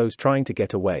Patroclus trying to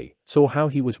get away, saw how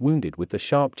he was wounded with the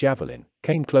sharp javelin,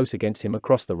 came close against him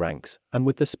across the ranks, and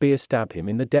with the spear stabbed him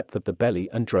in the depth of the belly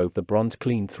and drove the bronze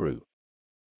clean through.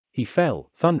 He fell,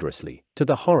 thunderously, to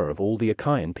the horror of all the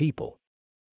Achaean people.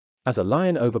 As a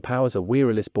lion overpowers a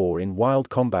weariless boar in wild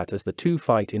combat, as the two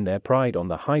fight in their pride on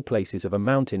the high places of a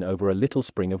mountain over a little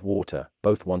spring of water,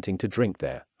 both wanting to drink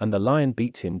there, and the lion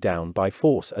beats him down by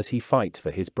force as he fights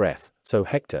for his breath, so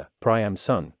Hector, Priam's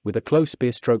son, with a close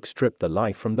spear stroke stripped the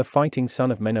life from the fighting son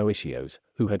of Menoetius,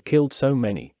 who had killed so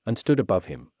many, and stood above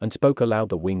him, and spoke aloud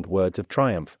the winged words of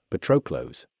triumph,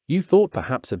 Patroclus, you thought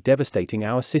perhaps of devastating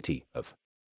our city, of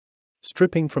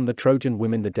stripping from the Trojan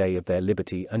women the day of their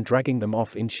liberty and dragging them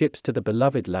off in ships to the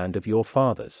beloved land of your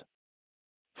fathers.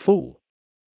 Fool!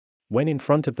 When in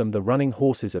front of them the running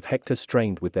horses of Hector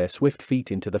strained with their swift feet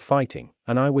into the fighting,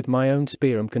 and I with my own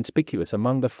spear am conspicuous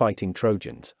among the fighting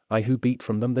Trojans, I who beat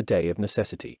from them the day of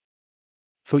necessity.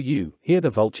 For you, here the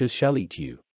vultures shall eat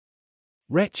you.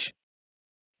 Wretch!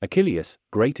 Achilles,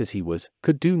 great as he was,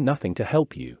 could do nothing to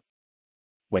help you.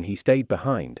 When he stayed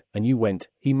behind, and you went,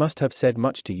 he must have said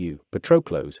much to you,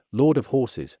 Patroclus, lord of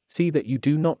horses, see that you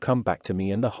do not come back to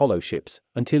me and the hollow ships,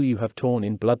 until you have torn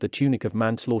in blood the tunic of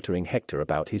manslaughtering Hector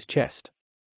about his chest.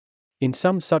 In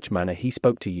some such manner he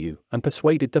spoke to you, and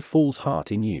persuaded the fool's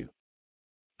heart in you.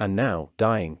 And now,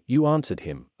 dying, you answered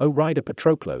him, O rider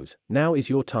Patroclus, now is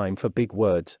your time for big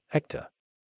words, Hector.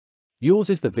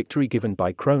 Yours is the victory given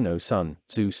by Cronos' son,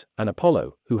 Zeus, and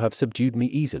Apollo, who have subdued me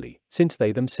easily, since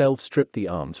they themselves stripped the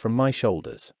arms from my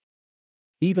shoulders.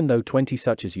 Even though 20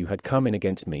 such as you had come in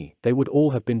against me, they would all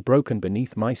have been broken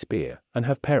beneath my spear, and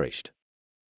have perished.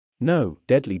 No,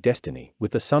 deadly destiny,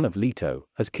 with the son of Leto,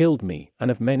 has killed me,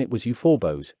 and of men it was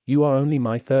Euphorbos, you are only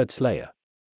my third slayer.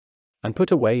 And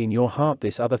put away in your heart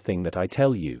this other thing that I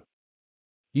tell you.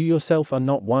 You yourself are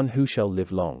not one who shall live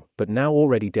long, but now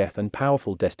already death and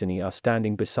powerful destiny are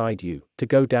standing beside you, to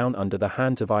go down under the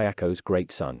hands of Iaco's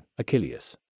great son,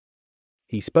 Achilles.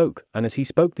 He spoke, and as he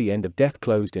spoke the end of death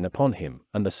closed in upon him,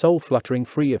 and the soul fluttering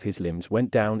free of his limbs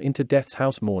went down into death's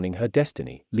house mourning her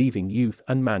destiny, leaving youth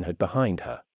and manhood behind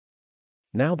her.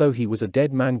 Now though he was a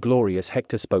dead man glorious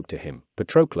Hector spoke to him,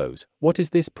 Patroclus, what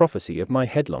is this prophecy of my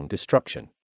headlong destruction?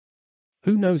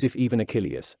 Who knows if even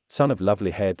Achilles, son of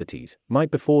lovely-haired Thetis,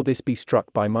 might before this be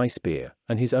struck by my spear,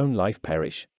 and his own life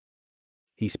perish?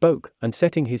 He spoke, and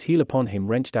setting his heel upon him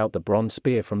wrenched out the bronze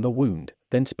spear from the wound,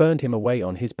 then spurned him away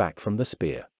on his back from the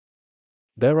spear.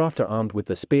 Thereafter armed with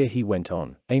the spear he went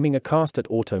on, aiming a cast at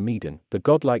Automedon, the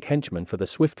godlike henchman for the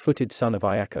swift-footed son of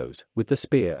Iacchos, with the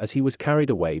spear as he was carried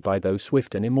away by those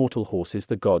swift and immortal horses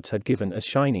the gods had given as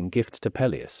shining gifts to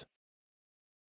Peleus.